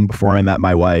dating before I met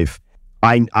my wife,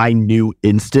 I knew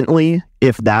instantly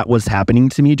if that was happening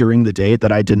to me during the date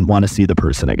that I didn't want to see the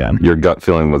person again. Your gut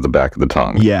feeling was the back of the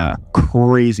tongue. Yeah,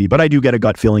 crazy. But I do get a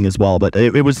gut feeling as well. But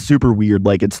it was super weird.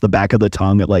 Like it's the back of the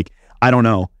tongue. Like I don't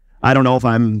know if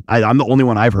I'm the only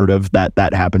one I've heard of that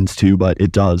happens to, but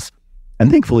it does. And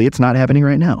thankfully, it's not happening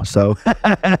right now. So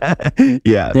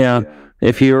yeah.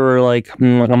 If you were like,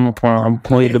 I'm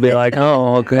going to be like,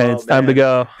 oh, okay, it's time to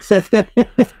go.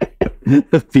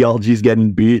 Theology's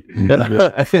getting beat.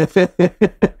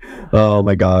 Oh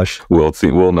my gosh. We'll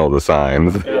see. We'll know the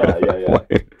signs. Yeah.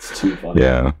 It's too funny.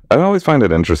 Yeah. I always find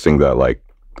it interesting that like,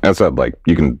 as I said, like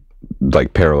you can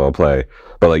like parallel play,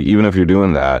 but like even if you're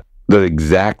doing that, the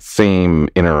exact same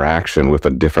interaction with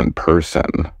a different person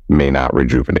may not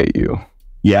rejuvenate you.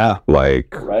 Yeah.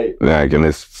 Like, right. Like, and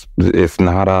it's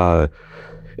not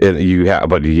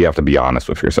but you have to be honest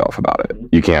with yourself about it.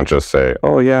 You can't just say,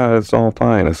 "Oh yeah, it's all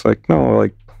fine." It's like, no,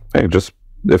 like, hey, just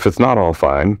if it's not all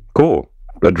fine, cool,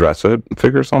 address it,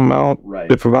 figure something out.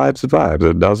 Right. If it vibes, it vibes.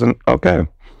 It doesn't, okay.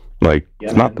 Like,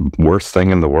 it's not the worst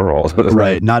thing in the world.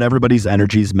 Right. Not everybody's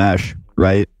energies mesh,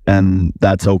 right? And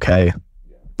that's okay.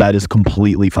 That is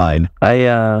completely fine.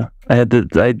 I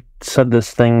said this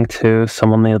thing to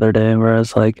someone the other day where I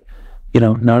was like,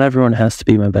 not everyone has to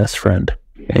be my best friend.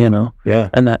 Yeah.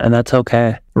 And that's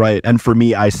okay. Right. And for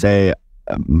me, I say,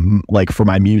 like for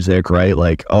my music, right?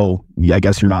 Like, oh, yeah, I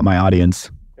guess you're not my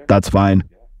audience. That's fine.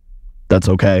 That's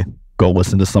okay. Go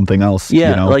listen to something else.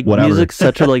 Yeah. Like whatever. Music's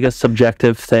such a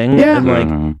subjective thing. Yeah.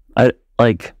 And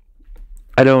I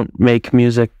don't make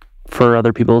music for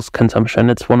other people's consumption.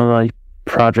 It's one of my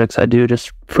projects I do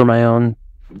just for my own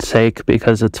sake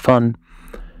because it's fun.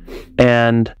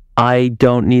 And I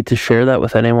don't need to share that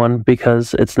with anyone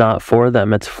because it's not for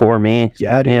them. It's for me.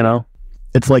 Yeah.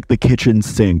 It's like the kitchen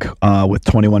sink with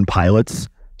 21 Pilots.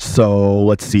 So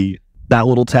let's see. That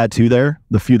little tattoo there,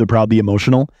 the few, the proud, the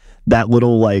emotional, that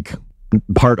little like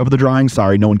part of the drawing.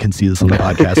 Sorry, no one can see this on the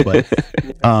podcast,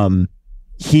 but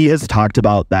he has talked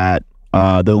about that.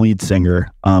 The lead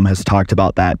singer has talked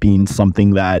about that being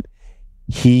something that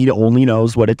he only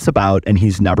knows what it's about and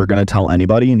he's never going to tell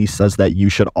anybody. And he says that you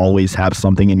should always have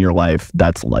something in your life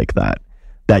that's like that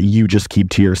you just keep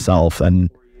to yourself. And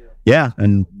yeah,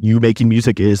 and you making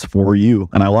music is for you.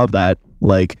 And I love that.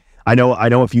 Like, I know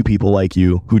a few people like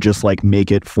you who just like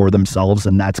make it for themselves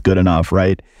and that's good enough,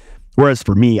 right? Whereas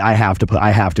for me, I have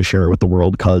to share it with the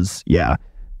world because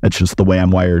that's just the way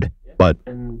I'm wired. But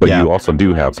you also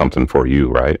do have something for you,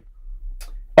 right?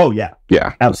 Oh yeah.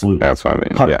 Yeah. Absolutely. That's what I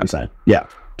mean. 100%. Yeah.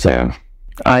 So yeah.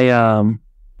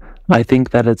 I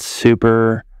think that it's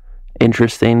super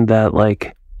interesting that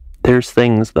like there's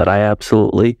things that I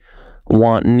absolutely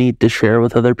want and need to share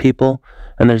with other people,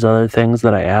 and there's other things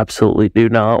that I absolutely do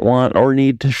not want or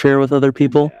need to share with other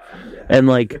people. And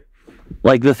like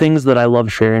the things that I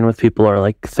love sharing with people are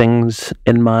like things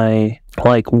in my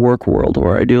like work world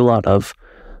where I do a lot of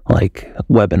like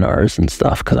webinars and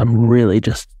stuff because I'm really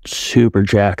just super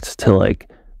jacked to like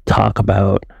talk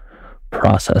about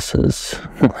processes.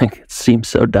 Like, it seems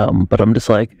so dumb, but I'm just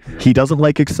like, He doesn't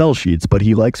like Excel sheets, but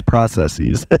he likes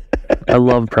processes. I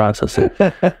love processing.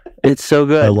 It's so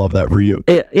good. I love that for you.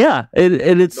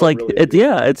 It's like,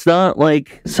 it's not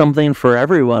like something for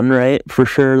everyone, right? For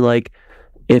sure. Like,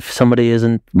 if somebody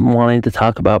isn't wanting to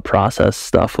talk about process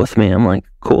stuff with me, I'm like,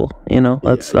 cool,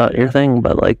 that's not your thing.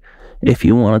 But like, if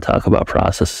you want to talk about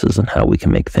processes and how we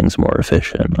can make things more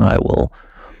efficient, I will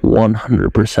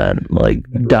 100% like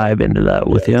dive into that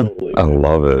with you. Totally. I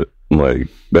love it. Like,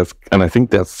 and I think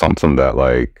that's something that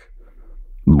like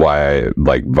why I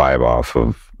like vibe off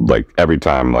of, like, every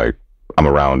time like I'm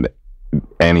around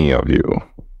any of you,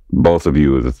 both of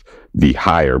you is the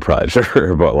higher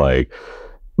pleasure, but like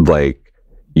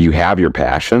you have your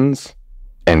passions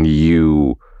and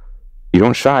you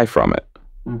don't shy from it.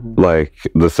 Mm-hmm. Like,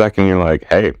 the second you're like,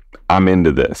 hey, I'm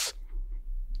into this,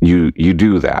 you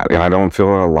do that. And I don't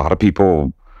feel a lot of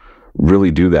people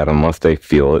really do that unless they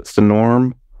feel it's the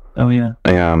norm. Oh yeah.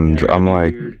 And I'm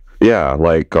like, weird. Yeah,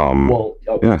 like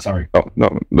Sorry. Oh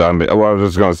no, I was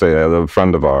just gonna say a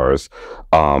friend of ours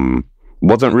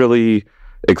wasn't really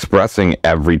expressing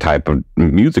every type of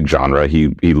music genre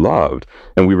he loved,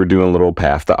 and we were doing a little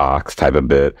Path to Ox type of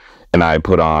bit, and I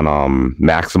put on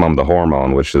Maximum the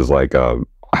Hormone, which is like I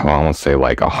want to say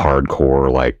like a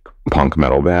hardcore like punk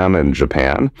metal band in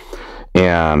Japan,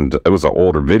 and it was an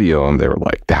older video, and they were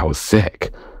like, that was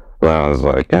sick. And I was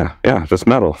like, yeah, just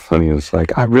metal. And he was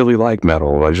like, I really like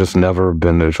metal, I just never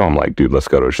been to a show. I'm like, dude, let's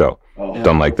go to a show.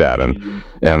 Done like that.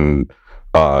 And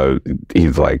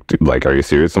he's like, are you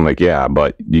serious? I'm like, yeah,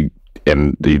 but you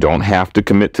don't have to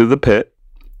commit to the pit,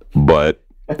 but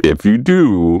if you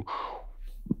do,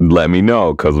 let me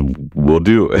know, because we'll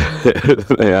do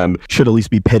it. And should at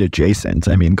least be pit adjacent.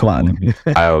 I mean, come on.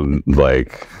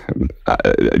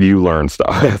 You learn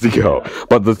stuff as you go.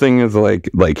 But the thing is, like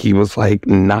he was like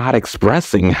not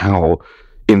expressing how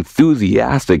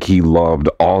enthusiastic he loved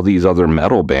all these other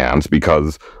metal bands,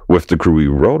 because with the crew he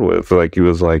rode with, like, he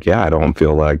was like, yeah, I don't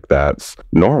feel like that's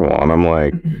normal. And I'm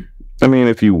like, I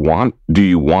mean, do you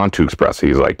want to express it?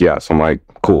 He's like, yes. I'm like,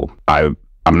 cool. I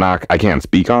can't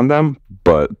speak on them,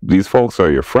 but these folks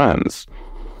are your friends.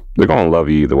 They're going to love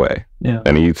you either way. Yeah.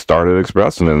 And he started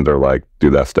expressing it, and they're like,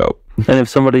 dude, that's dope. And if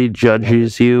somebody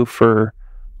judges you for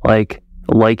like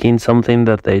liking something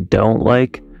that they don't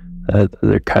like,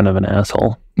 they're kind of an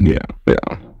asshole. Yeah.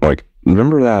 Like,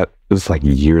 remember that? It was like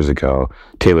years ago.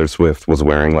 Taylor Swift was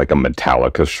wearing like a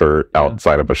Metallica shirt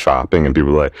outside of a shopping, and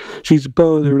people were like, she's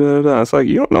blah, blah, blah, blah. It's like,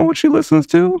 you don't know what she listens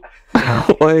to.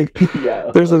 Like,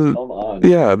 there's a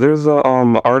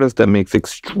artist that makes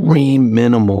extreme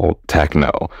minimal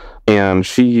techno, and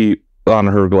she, on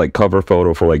her like cover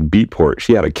photo for like Beatport,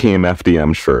 she had a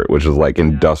KMFDM shirt, which is like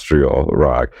industrial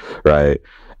rock, right?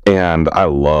 And I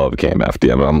love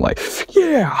KMFDM, and I'm like,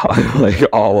 yeah, like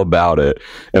all about it.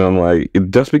 And I'm like,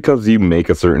 just because you make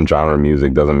a certain genre of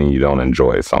music doesn't mean you don't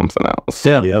enjoy something else.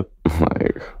 Yeah. Yep.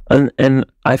 Like, and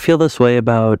I feel this way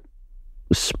about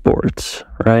sports,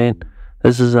 right?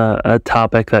 This is a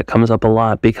topic that comes up a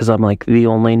lot because I'm like the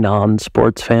only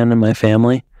non-sports fan in my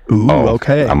family. Ooh,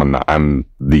 okay. I'm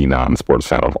the non-sports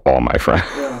fan of all my friends.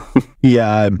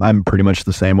 Yeah, I'm pretty much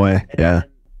the same way. Yeah.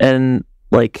 And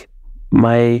like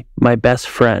my best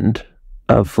friend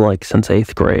of like since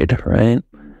 8th grade, right?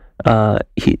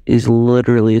 He is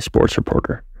literally a sports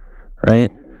reporter, right?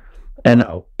 And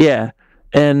wow. Yeah,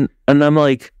 and I'm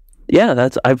like, yeah,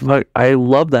 I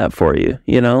love that for you,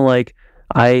 like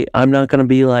I'm not gonna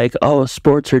be like, oh,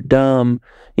 sports are dumb,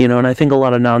 and I think a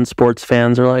lot of non-sports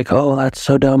fans are like, oh, that's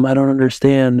so dumb, I don't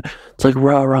understand. It's like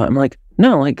rah rah. I'm like,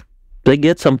 no, like they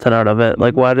get something out of it.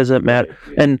 Like, why does it matter?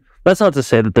 And that's not to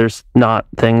say that there's not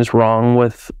things wrong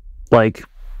with like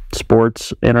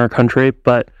sports in our country,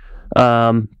 but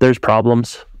there's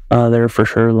problems there for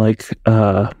sure, like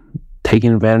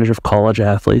taking advantage of college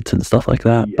athletes and stuff like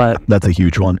that. Yeah, but that's a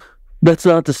huge one. That's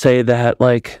not to say that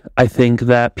like I think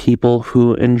that people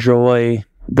who enjoy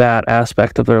that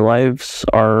aspect of their lives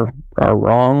are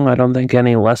wrong. I don't think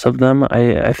any less of them.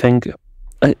 I think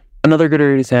another good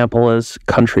example is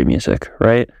country music,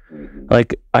 right?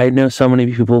 Like, I know so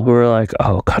many people who are like,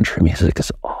 oh, country music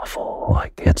is awful.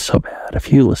 Like, it's so bad.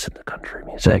 If you listen to country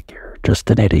music, you're just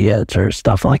an idiot or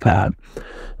stuff like that.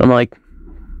 I'm like,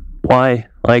 why?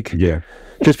 Like, yeah.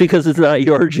 Just because it's not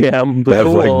your jam. That's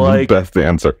cool, like the best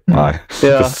answer. Why?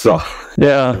 Yeah.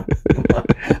 Yeah.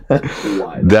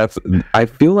 I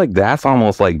feel like that's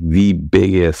almost like the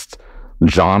biggest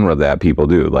genre that people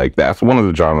do. Like, that's one of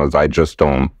the genres I just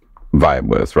don't vibe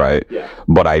with, right? Yeah.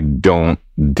 But I don't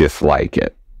dislike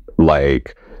it.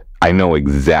 Like, I know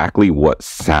exactly what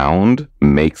sound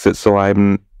makes it so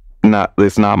I'm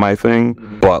it's not my thing.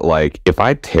 But like, if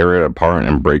I tear it apart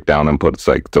and break down and put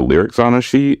like the lyrics on a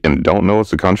sheet and don't know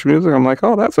it's the country music, I'm like,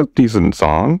 oh, that's a decent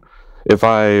song. If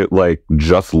I like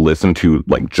just listen to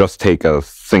like just take a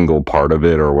single part of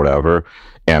it or whatever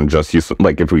and just use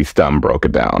like if we stem broke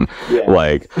it down,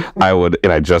 like I would,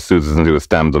 and I just listen to the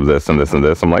stems of this and this and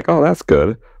this, I'm like, oh, that's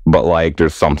good. But like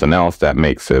there's something else that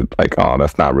makes it like, oh,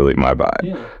 that's not really my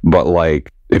vibe. But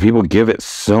like if people give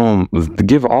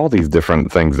all these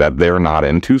different things that they're not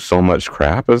into so much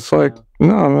crap, it's like,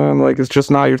 no, man, like it's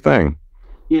just not your thing.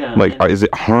 Yeah. Like, is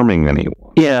it harming anyone?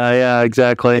 Yeah,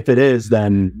 exactly. If it is,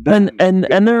 then and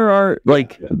there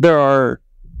are,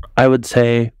 I would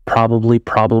say, probably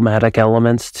problematic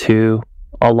elements to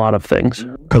a lot of things.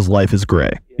 Because life is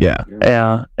gray. Yeah.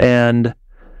 Yeah, and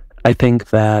I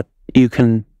think that you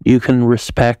can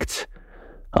respect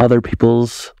other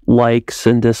people's likes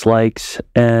and dislikes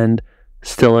and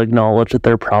still acknowledge that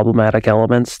there are problematic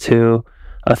elements to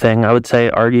a thing. I would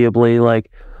say, arguably, like,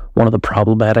 one of the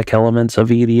problematic elements of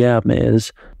EDM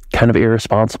is kind of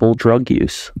irresponsible drug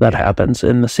use that happens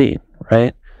in the scene,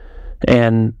 right?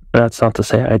 And that's not to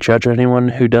say I judge anyone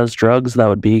who does drugs. That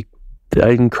would be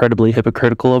incredibly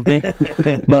hypocritical of me.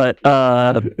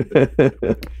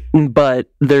 But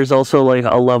there's also like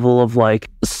a level of like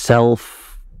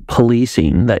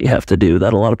self-policing that you have to do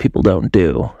that a lot of people don't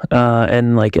do.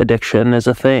 And like addiction is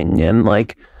a thing. And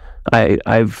like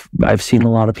I've seen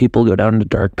a lot of people go down to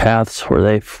dark paths where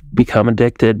they've become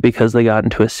addicted because they got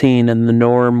into a scene and the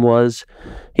norm was,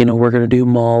 you know, we're going to do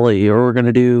Molly or we're going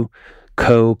to do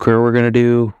Coke or we're going to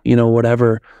do, you know,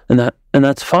 whatever. And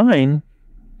that's fine.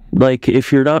 Like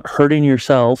if you're not hurting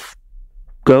yourself,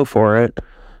 go for it.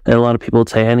 And a lot of people would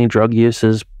say any drug use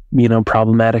is, you know,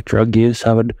 problematic drug use.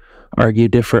 I would argue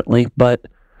differently, but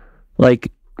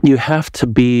like you have to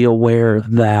be aware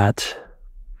that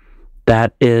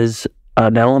that is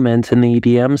an element in the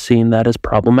EDM scene that is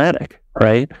problematic,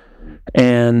 right?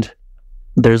 And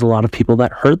there's a lot of people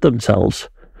that hurt themselves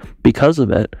because of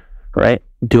it, right?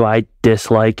 Do I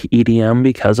dislike EDM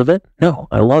because of it? No,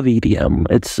 I love EDM.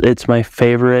 It's my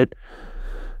favorite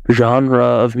genre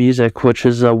of music, which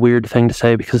is a weird thing to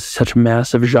say because it's such a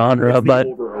massive genre, but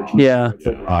yeah.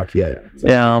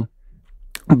 Yeah.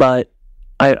 But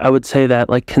I would say that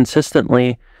like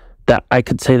consistently that I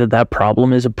could say that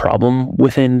problem is a problem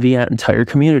within the entire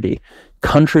community.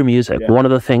 Country music, one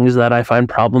of the things that I find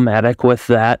problematic with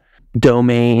that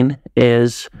domain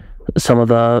is some of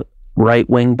the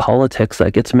right-wing politics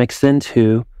that gets mixed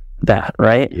into that,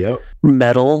 right? Yep.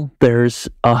 Metal, there's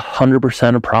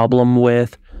 100% a problem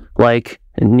with like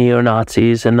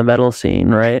neo-Nazis in the metal scene,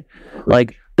 right?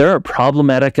 Like there are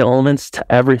problematic elements to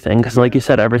everything because like you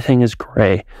said, everything is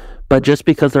gray. But just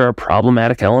because there are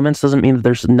problematic elements doesn't mean that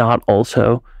there's not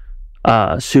also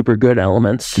super good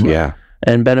elements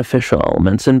and beneficial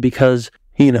elements. And because,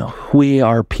 you know, we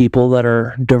are people that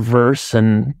are diverse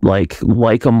and like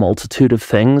a multitude of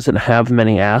things and have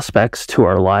many aspects to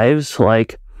our lives,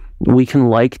 like we can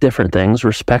like different things,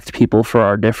 respect people for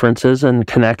our differences and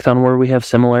connect on where we have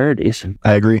similarities.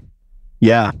 I agree.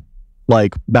 Yeah.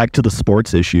 Like back to the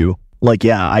sports issue. Like,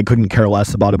 yeah, I couldn't care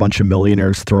less about a bunch of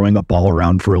millionaires throwing a ball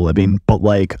around for a living. But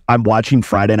like, I'm watching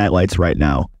Friday Night Lights right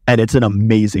now, and it's an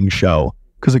amazing show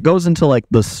because it goes into like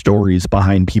the stories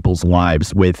behind people's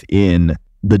lives within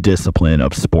the discipline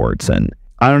of sports. And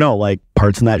I don't know, like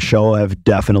parts in that show have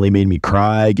definitely made me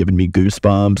cry, given me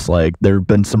goosebumps. Like there have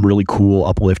been some really cool,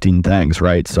 uplifting things,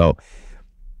 right? So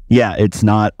yeah, it's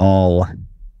not all,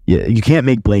 you can't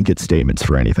make blanket statements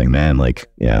for anything, man. Like,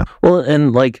 yeah. Well,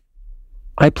 and like,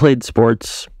 I played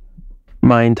sports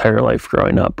my entire life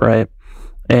growing up, right?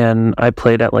 And I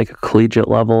played at like a collegiate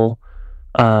level,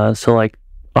 so like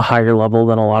a higher level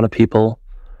than a lot of people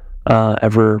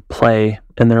ever play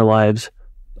in their lives.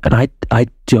 And I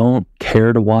don't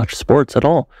care to watch sports at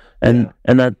all, and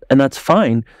that's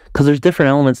fine because there's different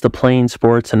elements to playing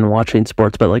sports and watching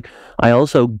sports. But like I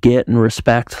also get and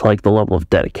respect like the level of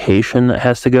dedication that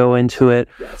has to go into it,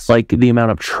 like the amount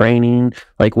of training,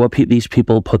 like what these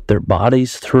people put their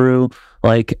bodies through,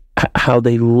 like how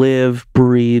they live,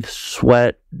 breathe,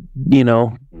 sweat, you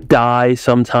know, die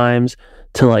sometimes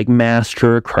to like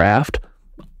master a craft.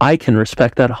 I can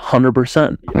respect that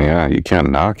 100%. Yeah, you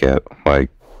can't knock it. Like.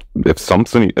 If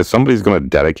somebody's going to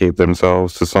dedicate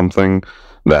themselves to something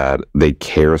that they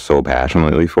care so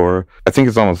passionately for, I think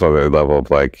it's almost like a level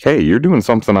of like, hey, you're doing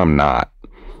something I'm not.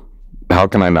 How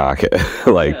can I knock it?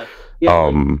 Like,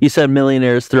 you said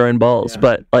millionaires throwing balls,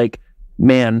 but like,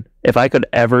 man, if I could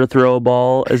ever throw a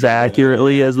ball as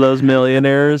accurately as those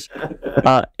millionaires,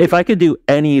 if I could do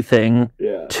anything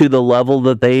to the level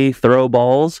that they throw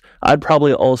balls, I'd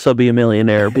probably also be a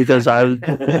millionaire, because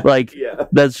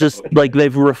that's just like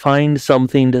they've refined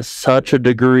something to such a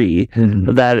degree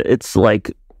that it's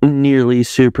like nearly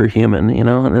superhuman, you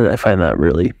know? And I find that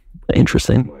really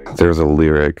interesting. There's a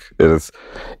lyric. It's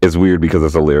weird because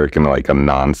it's a lyric in like a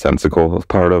nonsensical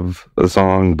part of the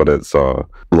song, but it's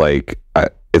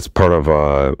it's part of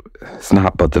it's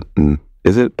not but the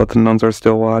is it but the nuns are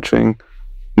still watching?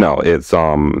 No, it's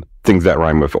Things That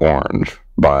Rhyme with Orange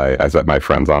by I Set My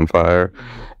Friends on Fire.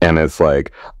 And it's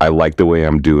like, I like the way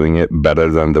I'm doing it better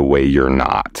than the way you're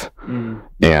not.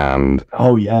 And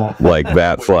oh yeah, like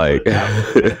that's like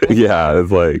yeah,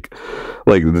 it's like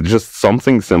just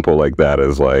something simple like that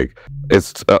is like,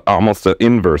 it's almost the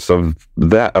inverse of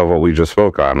that, of what we just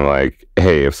spoke on. Like,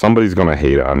 hey, if somebody's gonna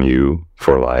hate on you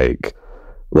for like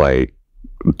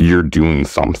you're doing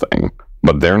something,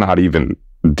 but they're not even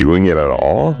doing it at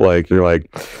all, like you're like,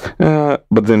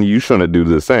 but then you shouldn't do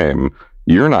the same.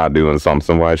 You're not doing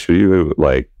something, why should you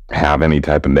like have any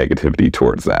type of negativity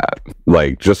towards that?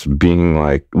 Like, just being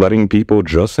like, letting people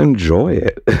just enjoy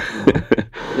it.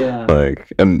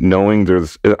 Like, and knowing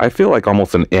I feel like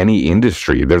almost in any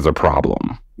industry there's a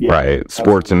problem, right?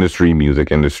 Sports industry,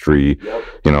 music industry,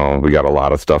 you know, we got a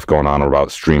lot of stuff going on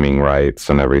about streaming rights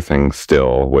and everything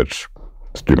still, which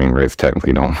streaming rights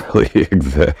technically don't really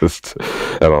exist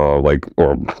at all, like,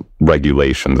 or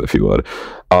regulations, if you would.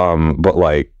 But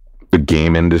like the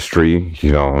game industry,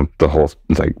 you know, the whole,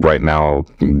 like right now,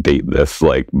 date this,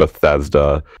 like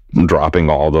Bethesda dropping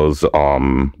all those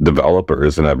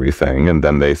developers and everything, and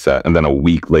then and then a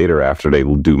week later, after they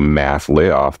do mass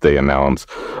layoff, they announce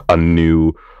a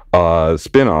new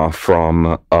spin-off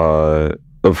from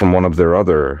one of their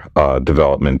other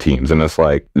development teams. And it's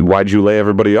like, why'd you lay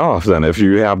everybody off then if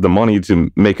you have the money to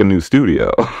make a new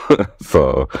studio?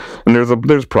 So, and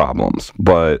there's problems,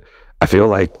 but I feel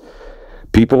like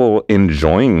people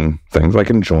enjoying things, like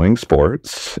enjoying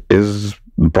sports, is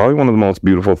probably one of the most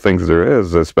beautiful things there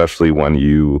is, especially when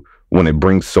it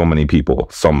brings so many people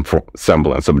some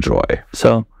semblance of joy.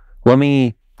 So let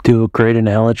me do a great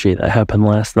analogy that happened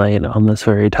last night on this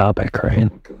very topic,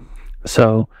 right?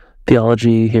 So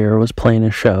Theology here was playing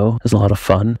a show. It was a lot of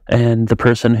fun. And the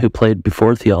person who played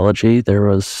before Theology, there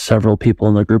was several people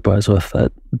in the group I was with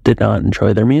that did not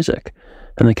enjoy their music.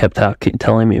 And they kept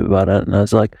telling me about it. And I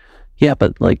was like, yeah,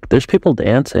 but like, there's people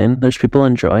dancing. There's people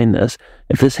enjoying this.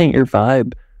 If this ain't your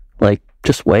vibe, like,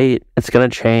 just wait. It's going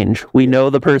to change. We know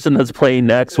the person that's playing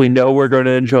next. We know we're going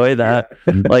to enjoy that.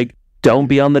 Like, don't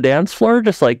be on the dance floor.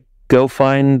 Just like, go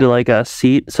find like a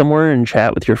seat somewhere and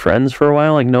chat with your friends for a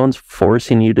while. Like, no one's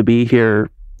forcing you to be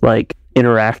here, like,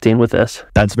 interacting with this.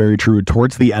 That's very true.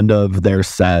 Towards the end of their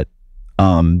set,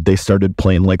 they started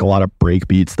playing like a lot of break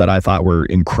beats that I thought were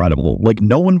incredible. Like,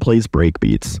 no one plays break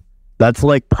beats. That's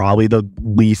like probably the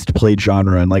least played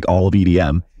genre in like all of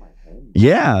EDM.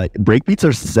 Yeah, breakbeats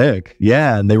are sick.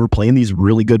 Yeah, and they were playing these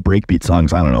really good breakbeat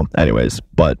songs. I don't know. Anyways,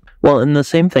 but well, and the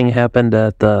same thing happened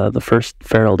at the first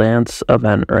Feral Dance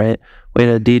event, right? We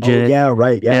had a DJ. Oh, yeah,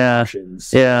 right. Yeah.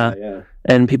 Yeah.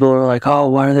 And people were like, "Oh,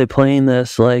 why are they playing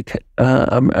this? Like,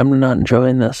 I'm not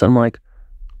enjoying this." I'm like,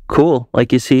 "Cool.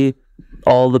 Like, you see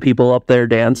all the people up there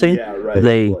dancing,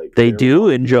 they do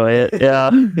enjoy it." Yeah.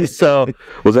 So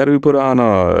was that who put on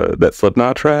that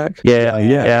Slipknot track? Yeah.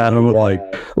 And I'm like,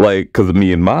 because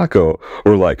me and Mako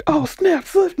were like, "Oh snap,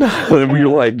 Slipknot!" And we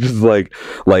were like, just like,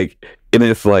 and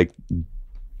it's like,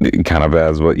 kind of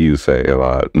as what you say a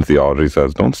lot in Theology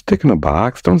says, don't stick in a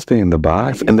box, don't stay in the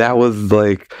box. And that was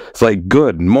like, it's like,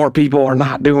 good, more people are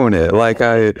not doing it. Like,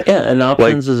 and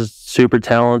Options is a super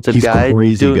talented he's guy.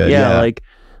 Crazy good. Yeah.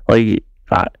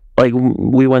 Like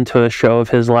we went to a show of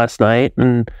his last night,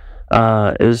 and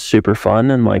it was super fun,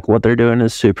 and like what they're doing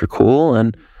is super cool,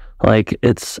 and like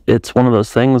it's one of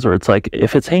those things where it's like,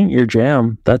 if it ain't your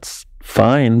jam, that's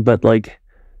fine, but like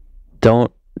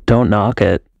don't knock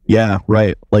it. Yeah,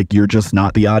 right. Like, you're just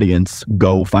not the audience.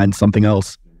 Go find something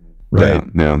else. Right.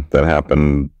 Yeah, that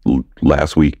happened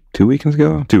last week, 2 weekends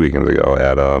ago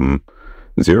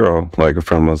at Zero. Like, a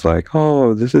friend was like,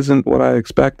 "Oh, this isn't what I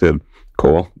expected."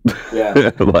 Cool.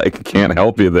 Yeah. Like, can't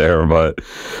help you there, but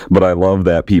I love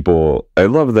that people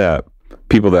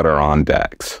that are on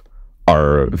decks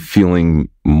are feeling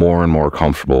more and more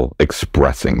comfortable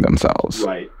expressing themselves.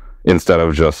 Right. Instead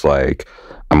of just like,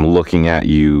 I'm looking at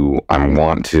you, I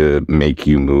want to make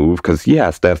you move, because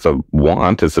yes, that's a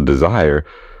want, it's a desire,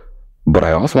 but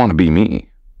I also want to be me.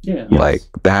 Yeah. Like,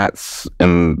 that's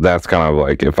kind of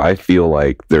like, if I feel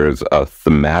like there's a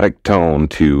thematic tone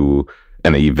to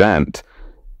an event,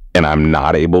 and I'm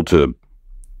not able to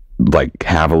like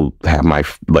have my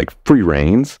like free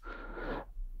reins,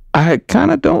 I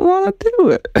kind of don't want to do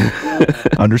it.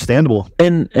 Understandable.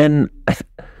 And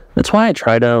that's why I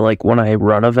try to, like, when I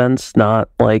run events, not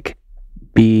like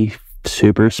be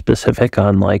super specific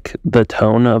on like the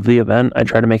tone of the event. I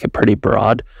try to make it pretty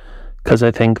broad, because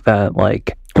I think that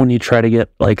like when you try to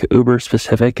get like uber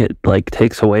specific, it like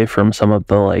takes away from some of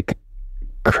the like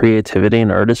creativity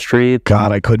and artistry.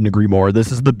 God, I couldn't agree more.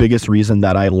 This is the biggest reason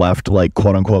that I left like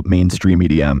quote unquote mainstream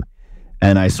EDM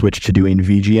and I switched to doing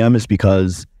VGM, is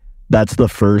because that's the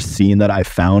first scene that I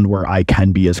found where I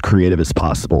can be as creative as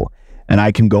possible. And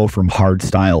I can go from hard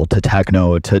style to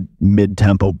techno to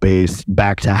mid-tempo bass,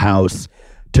 back to house,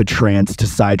 to trance, to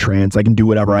psytrance. I can do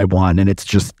whatever I want, and it's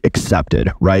just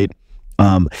accepted, right?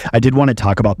 I did want to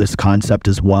talk about this concept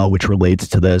as well, which relates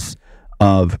to this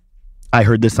of, I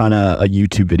heard this on a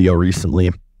YouTube video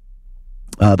recently.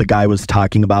 The guy was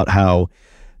talking about how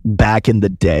back in the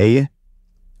day,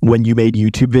 when you made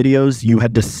YouTube videos, you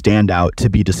had to stand out to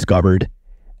be discovered.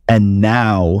 And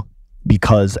now,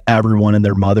 because everyone and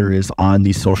their mother is on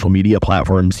these social media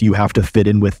platforms, you have to fit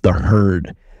in with the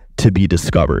herd to be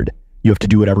discovered. You have to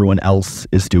do what everyone else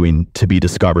is doing to be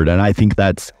discovered. And I think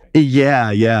that's,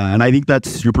 yeah. And I think that's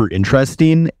super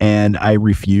interesting. And I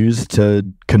refuse to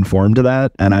conform to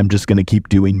that. And I'm just going to keep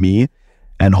doing me.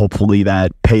 And hopefully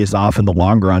that pays off in the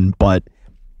long run. But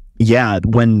yeah,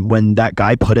 when that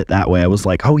guy put it that way, I was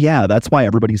like, oh yeah, that's why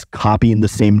everybody's copying the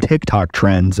same TikTok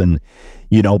trends. And,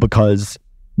 you know, because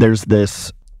there's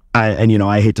this, I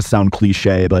hate to sound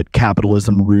cliche, but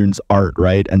capitalism ruins art,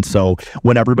 right? And so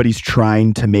when everybody's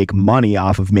trying to make money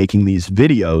off of making these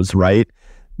videos, right,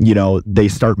 you know, they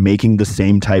start making the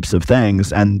same types of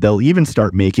things, and they'll even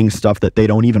start making stuff that they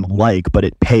don't even like, but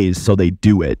it pays, so they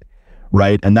do it,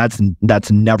 right? And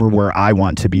that's never where I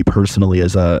want to be personally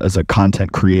as a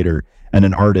content creator and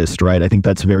an artist, right? I think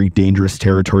that's very dangerous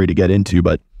territory to get into,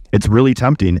 but it's really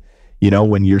tempting, you know,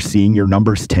 when you're seeing your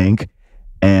numbers tank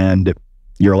and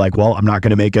you're like, well, I'm not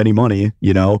going to make any money,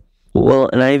 you know? Well,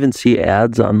 and I even see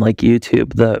ads on like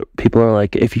YouTube that people are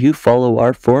like, if you follow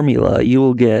our formula, you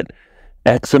will get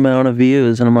X amount of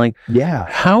views. And I'm like, yeah,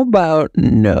 how about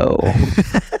no?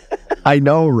 I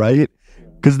know, right?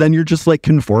 Because then you're just like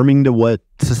conforming to what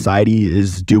society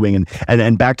is doing.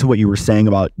 And back to what you were saying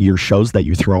about your shows that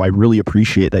you throw, I really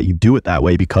appreciate that you do it that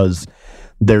way, because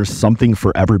there's something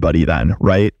for everybody then,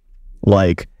 right?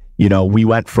 Like, you know, we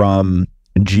went from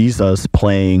Jesus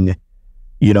playing,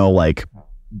 you know, like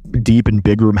deep and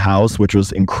big room house, which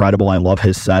was incredible. I love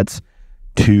his sets,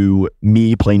 to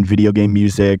me playing video game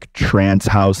music, trance,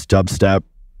 house, dubstep,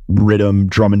 rhythm,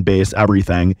 drum and bass,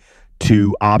 everything,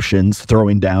 to Options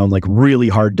throwing down like really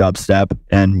hard dubstep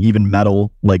and even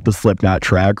metal, like the Slipknot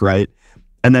track, right?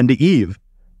 And then to Eve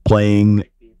playing,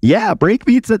 yeah,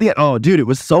 breakbeats at the end. Oh, dude, it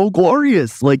was so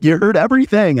glorious. Like, you heard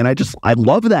everything. And I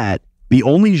love that. The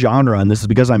only genre, and this is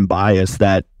because I'm biased,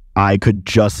 that I could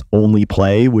just only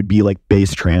play would be like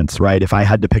bass trance, right? If I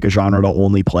had to pick a genre to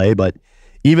only play, but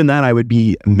even then I would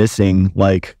be missing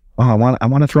like, oh, I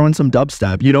want to throw in some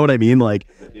dubstep. You know what I mean? Like,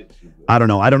 I don't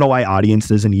know. I don't know why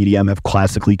audiences in EDM have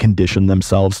classically conditioned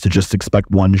themselves to just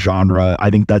expect one genre. I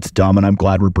think that's dumb, and I'm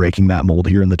glad we're breaking that mold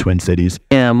here in the Twin Cities.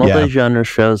 Yeah, multi-genre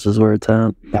shows is where it's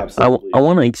at. Absolutely. I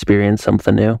want to experience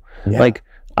something new. Yeah. Like,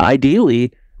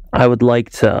 ideally, I would like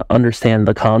to understand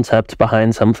the concept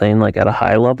behind something like at a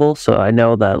high level, so I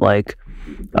know that like,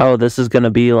 oh, this is going to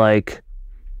be like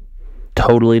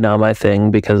totally not my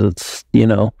thing, because it's, you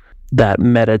know, that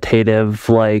meditative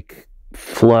like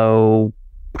flow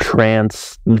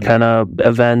trance kind of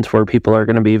event where people are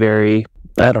going to be very,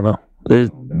 I don't know,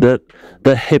 the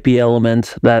hippie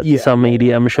element that some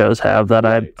EDM shows have that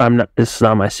I'm not, this is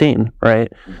not my scene,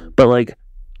 right? But like,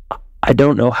 I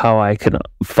don't know how I can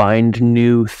find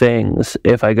new things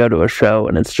if I go to a show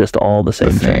and it's just all the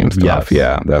same stuff. Yes.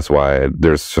 Yeah, that's why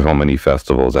there's so many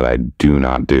festivals that I do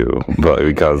not do, but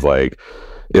because like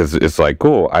it's like,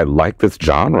 cool, I like this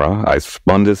genre, I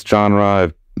spun this genre,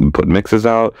 I've put mixes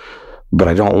out, but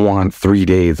I don't want 3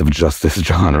 days of just this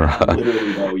genre.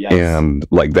 And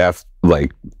like, that's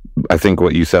like, I think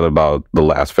what you said about the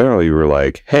last Pharaoh, you were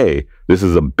like, hey, this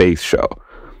is a bass show.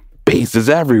 Bass is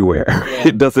everywhere. Yeah.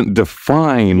 It doesn't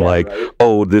define right.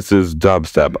 Oh, this is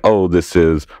dubstep. Oh, this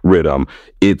is rhythm.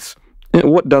 It's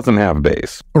what doesn't have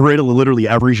bass. Literally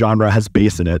every genre has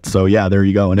bass in it. So yeah, there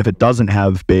you go. And if it doesn't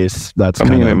have bass, that's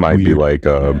kind of weird. It might be like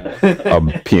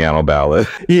a piano ballad.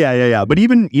 Yeah. But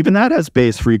even that has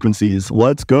bass frequencies.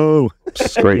 Let's go.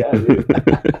 It's great.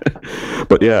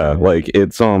 But yeah, like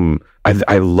it's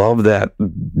I love that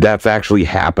that's actually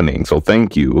happening. So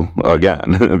thank you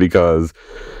again, because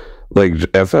like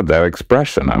I said, that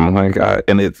expression. I'm like,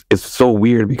 and it's so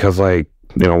weird because like,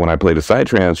 you know, when I played a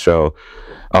psytrance show,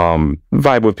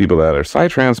 vibe with people that are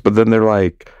psytrance, but then they're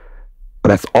like,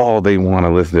 that's all they want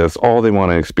to listen to, that's all they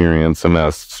want to experience, and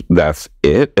that's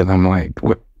it. And I'm like,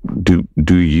 what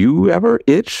do you ever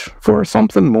itch for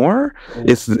something more?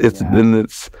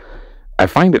 I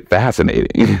find it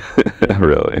fascinating.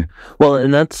 Really. Well,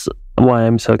 and that's why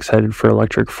I'm so excited for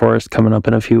Electric Forest coming up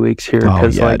in a few weeks here. Oh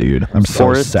yeah, like, dude. I'm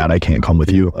so sad I can't come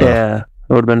with you. Yeah, it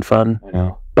would have been fun. I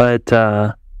know. But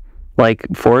like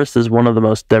Forest is one of the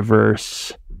most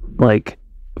diverse like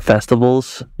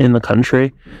festivals in the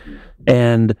country.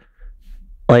 And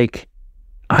like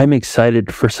I'm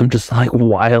excited for some just like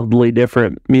wildly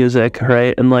different music,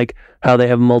 right? And like how they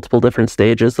have multiple different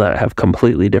stages that have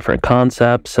completely different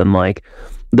concepts, and like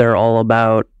they're all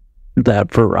about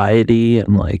that variety,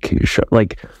 and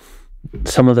like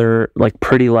some of their like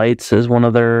Pretty Lights is one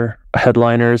of their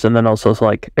headliners, and then also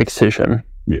like Excision,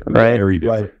 right? Very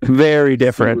different. Very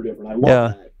different. I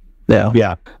love that.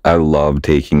 Yeah. I love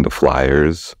taking the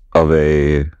flyers of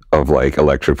like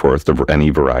Electric Forest of any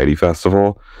variety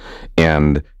festival,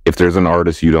 and if there's an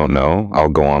artist you don't know, I'll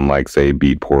go on like say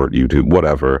Beatport, YouTube,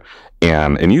 whatever,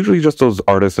 and usually just those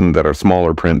artists that are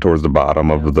smaller print towards the bottom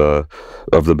of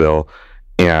the bill,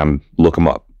 and look them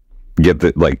up,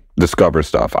 discover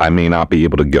stuff. I may not be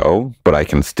able to go, but I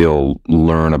can still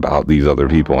learn about these other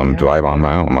people and drive on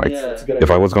my own. Like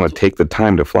if I was going to take the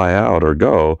time to fly out or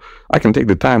go, I can take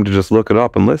the time to just look it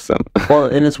up and listen. Well,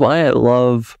 and it's why I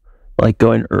love like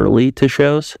going early to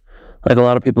shows. Like a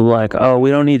lot of people are like, oh, we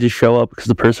don't need to show up because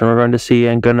the person we're going to see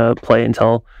ain't gonna play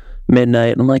until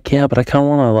midnight. And I'm like, yeah, but I kind of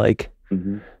want to like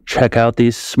check out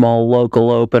these small local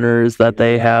openers that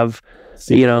they have,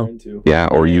 you know. Yeah,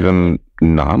 or even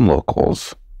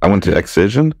non-locals. I went to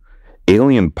Excision.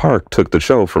 Alien Park took the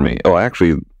show for me. Oh,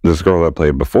 actually, this girl that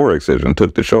played before Excision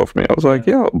took the show for me. I was like,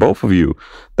 yeah, both of you,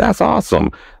 that's awesome.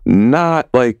 Not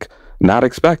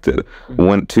expected.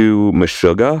 Went to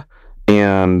Meshuggah,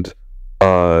 and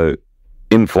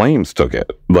In Flames took it.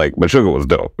 Like Meshuggah was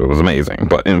dope, it was amazing,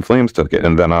 but In Flames took it.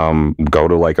 And then go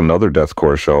to like another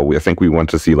deathcore show. I think we went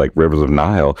to see like Rivers of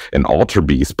Nile, and Alter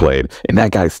Beast played, and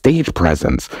that guy's stage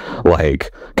presence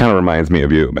like kind of reminds me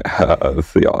of you,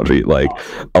 Theology, like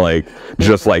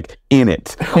just like in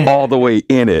it, all the way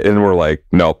in it. And we're like,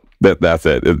 nope, that's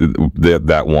it.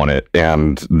 That won it.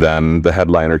 And then the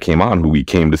headliner came on, who we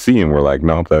came to see, and we're like,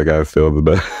 nope, that guy's still the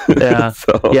best. Yeah.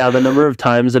 Yeah, the number of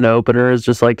times an opener has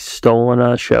just like stolen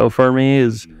a show for me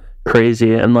is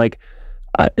crazy. And like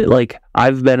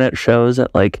I've been at shows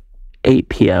at like 8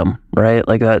 p.m., right?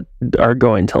 Like that are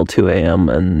going till 2 a.m.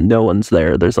 and no one's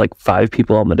there. There's like 5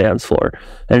 people on the dance floor,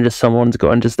 and just someone's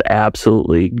going just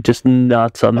absolutely just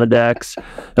nuts on the decks.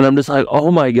 And I'm just like, oh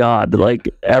my God, like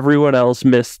everyone else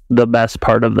missed the best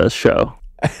part of this show.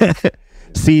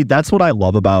 See, that's what I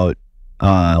love about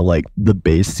like the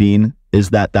bass scene,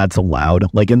 is that's allowed.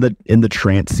 Like in the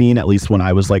trance scene, at least when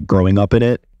I was like growing up in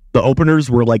it, the openers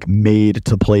were like made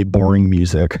to play boring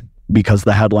music because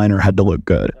the headliner had to look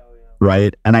good.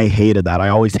 Right? And I hated that. I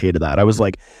always hated that. I was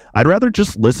like, I'd rather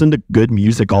just listen to good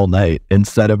music all night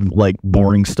instead of like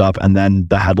boring stuff and then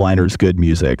the headliner's good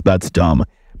music. That's dumb.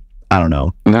 I don't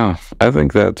know. No, I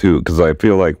think that too, because I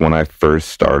feel like when I first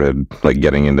started like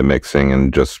getting into mixing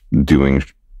and just doing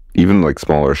even like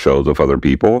smaller shows with other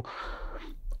people,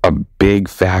 a big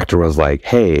factor was like,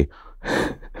 hey,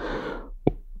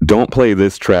 don't play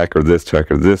this track or this track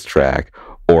or this track,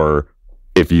 or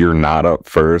if you're not up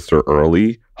first or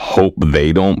early, hope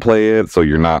they don't play it so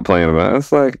you're not playing it.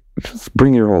 It's like, just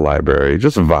bring your whole library,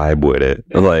 just vibe with it.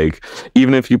 Like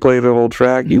even if you play the whole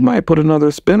track, you might put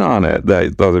another spin on it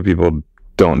that other people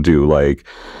don't do. Like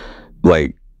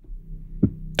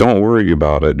don't worry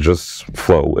about it, just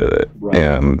flow with it.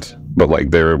 Right. But like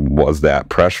there was that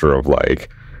pressure of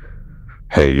like,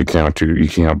 hey, you can't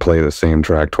play the same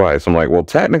track twice. I'm like, well,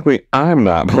 technically, I'm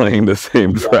not playing the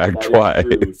same track twice.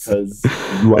 Because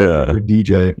you are a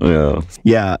DJ. Yeah.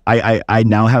 Yeah, I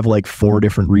now have like 4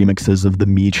 different remixes of the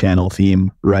Me Channel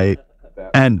theme, right?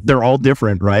 And they're all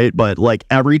different, right? But like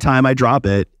every time I drop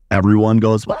it, everyone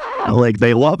goes, wow, like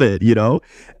they love it, you know?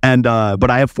 And but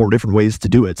I have 4 different ways to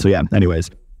do it. So yeah, anyways.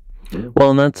 Well,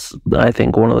 and that's, I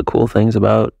think, one of the cool things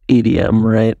about EDM,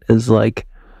 right? Is like,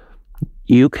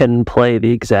 you can play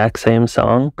the exact same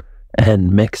song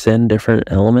and mix in different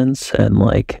elements, and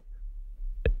like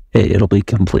it'll be a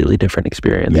completely different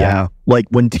experience. Yeah. Like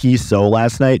when T-So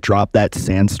last night dropped that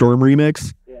Sandstorm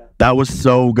remix, that was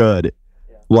so good.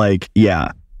 Yeah. Like,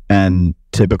 yeah. And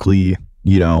typically,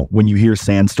 you know, when you hear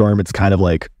Sandstorm, it's kind of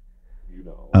like,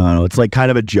 I don't know, it's like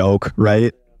kind of a joke,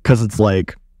 right? Because it's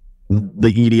like,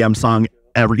 the EDM song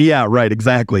ever. Yeah, right,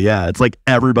 exactly. Yeah, it's like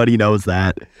everybody knows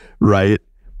that, right?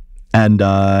 And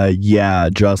yeah,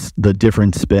 just the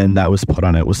different spin that was put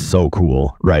on it was so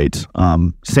cool, right?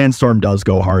 Sandstorm does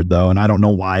go hard though, and I don't know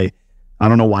why.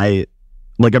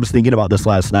 Like I was thinking about this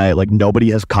last night. Like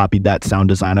nobody has copied that sound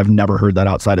design. I've never heard that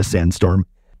outside of Sandstorm.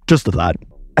 Just a thought.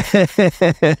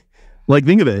 Like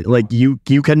think of it. Like you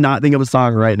cannot think of a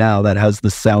song right now that has the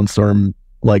Sandstorm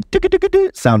like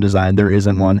sound design. There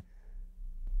isn't one.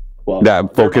 Well,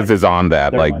 that focuses on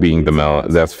that, like being the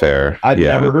melody. That's fair. I've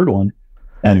never heard one.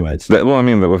 Anyways. Well, I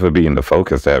mean, with it being the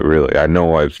focus, that really, I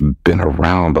know I've been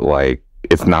around, but like,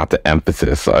 it's not the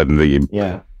emphasis on the,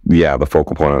 the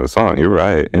focal point of the song. You're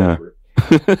right. Yeah.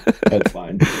 That's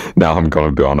fine. Now I'm going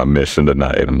to be on a mission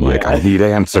tonight. I'm like, I need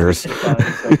answers.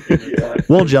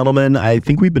 Well, gentlemen, I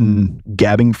think we've been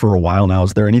gabbing for a while now.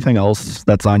 Is there anything else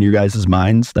that's on you guys'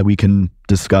 minds that we can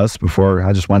discuss before?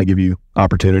 I just want to give you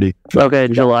opportunity. Okay,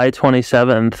 July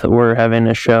 27th, we're having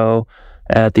a show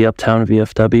at the Uptown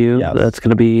VFW. Yes. That's going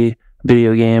to be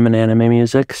video game and anime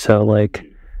music. So, like,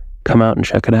 come out and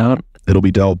check it out. It'll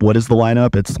be dope. What is the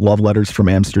lineup? It's Love Letters from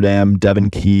Amsterdam, Devin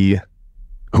Key.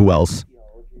 Who else?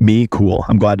 Me? Cool.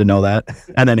 I'm glad to know that.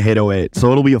 And then 808.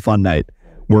 So it'll be a fun night.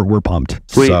 We're pumped.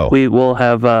 We will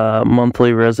have a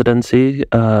monthly residency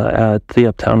at the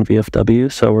Uptown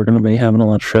VFW. So we're going to be having a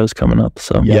lot of shows coming up.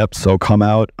 So Yep. So come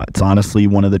out. It's honestly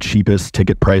one of the cheapest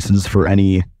ticket prices for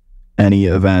any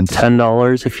event.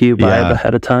 $10 if you buy it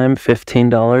ahead of time,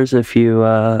 $15 if you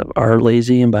are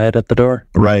lazy and buy it at the door.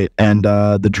 Right. And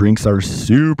the drinks are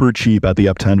super cheap at the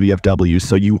Uptown VFW.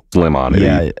 So you Slim on it.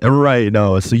 Yeah, right.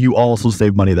 No, so you also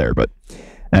save money there. But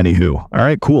anywho, all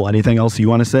right, cool. Anything else you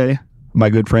want to say, my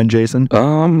good friend Jason?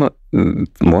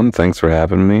 One, thanks for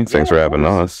having me. Thanks for having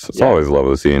us. It's always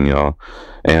lovely seeing y'all.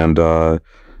 And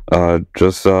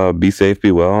just be safe,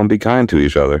 be well, and be kind to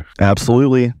each other.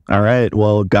 Absolutely. All right.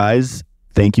 Well, guys,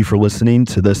 thank you for listening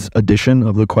to this edition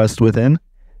of The Quest Within.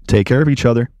 Take care of each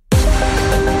other.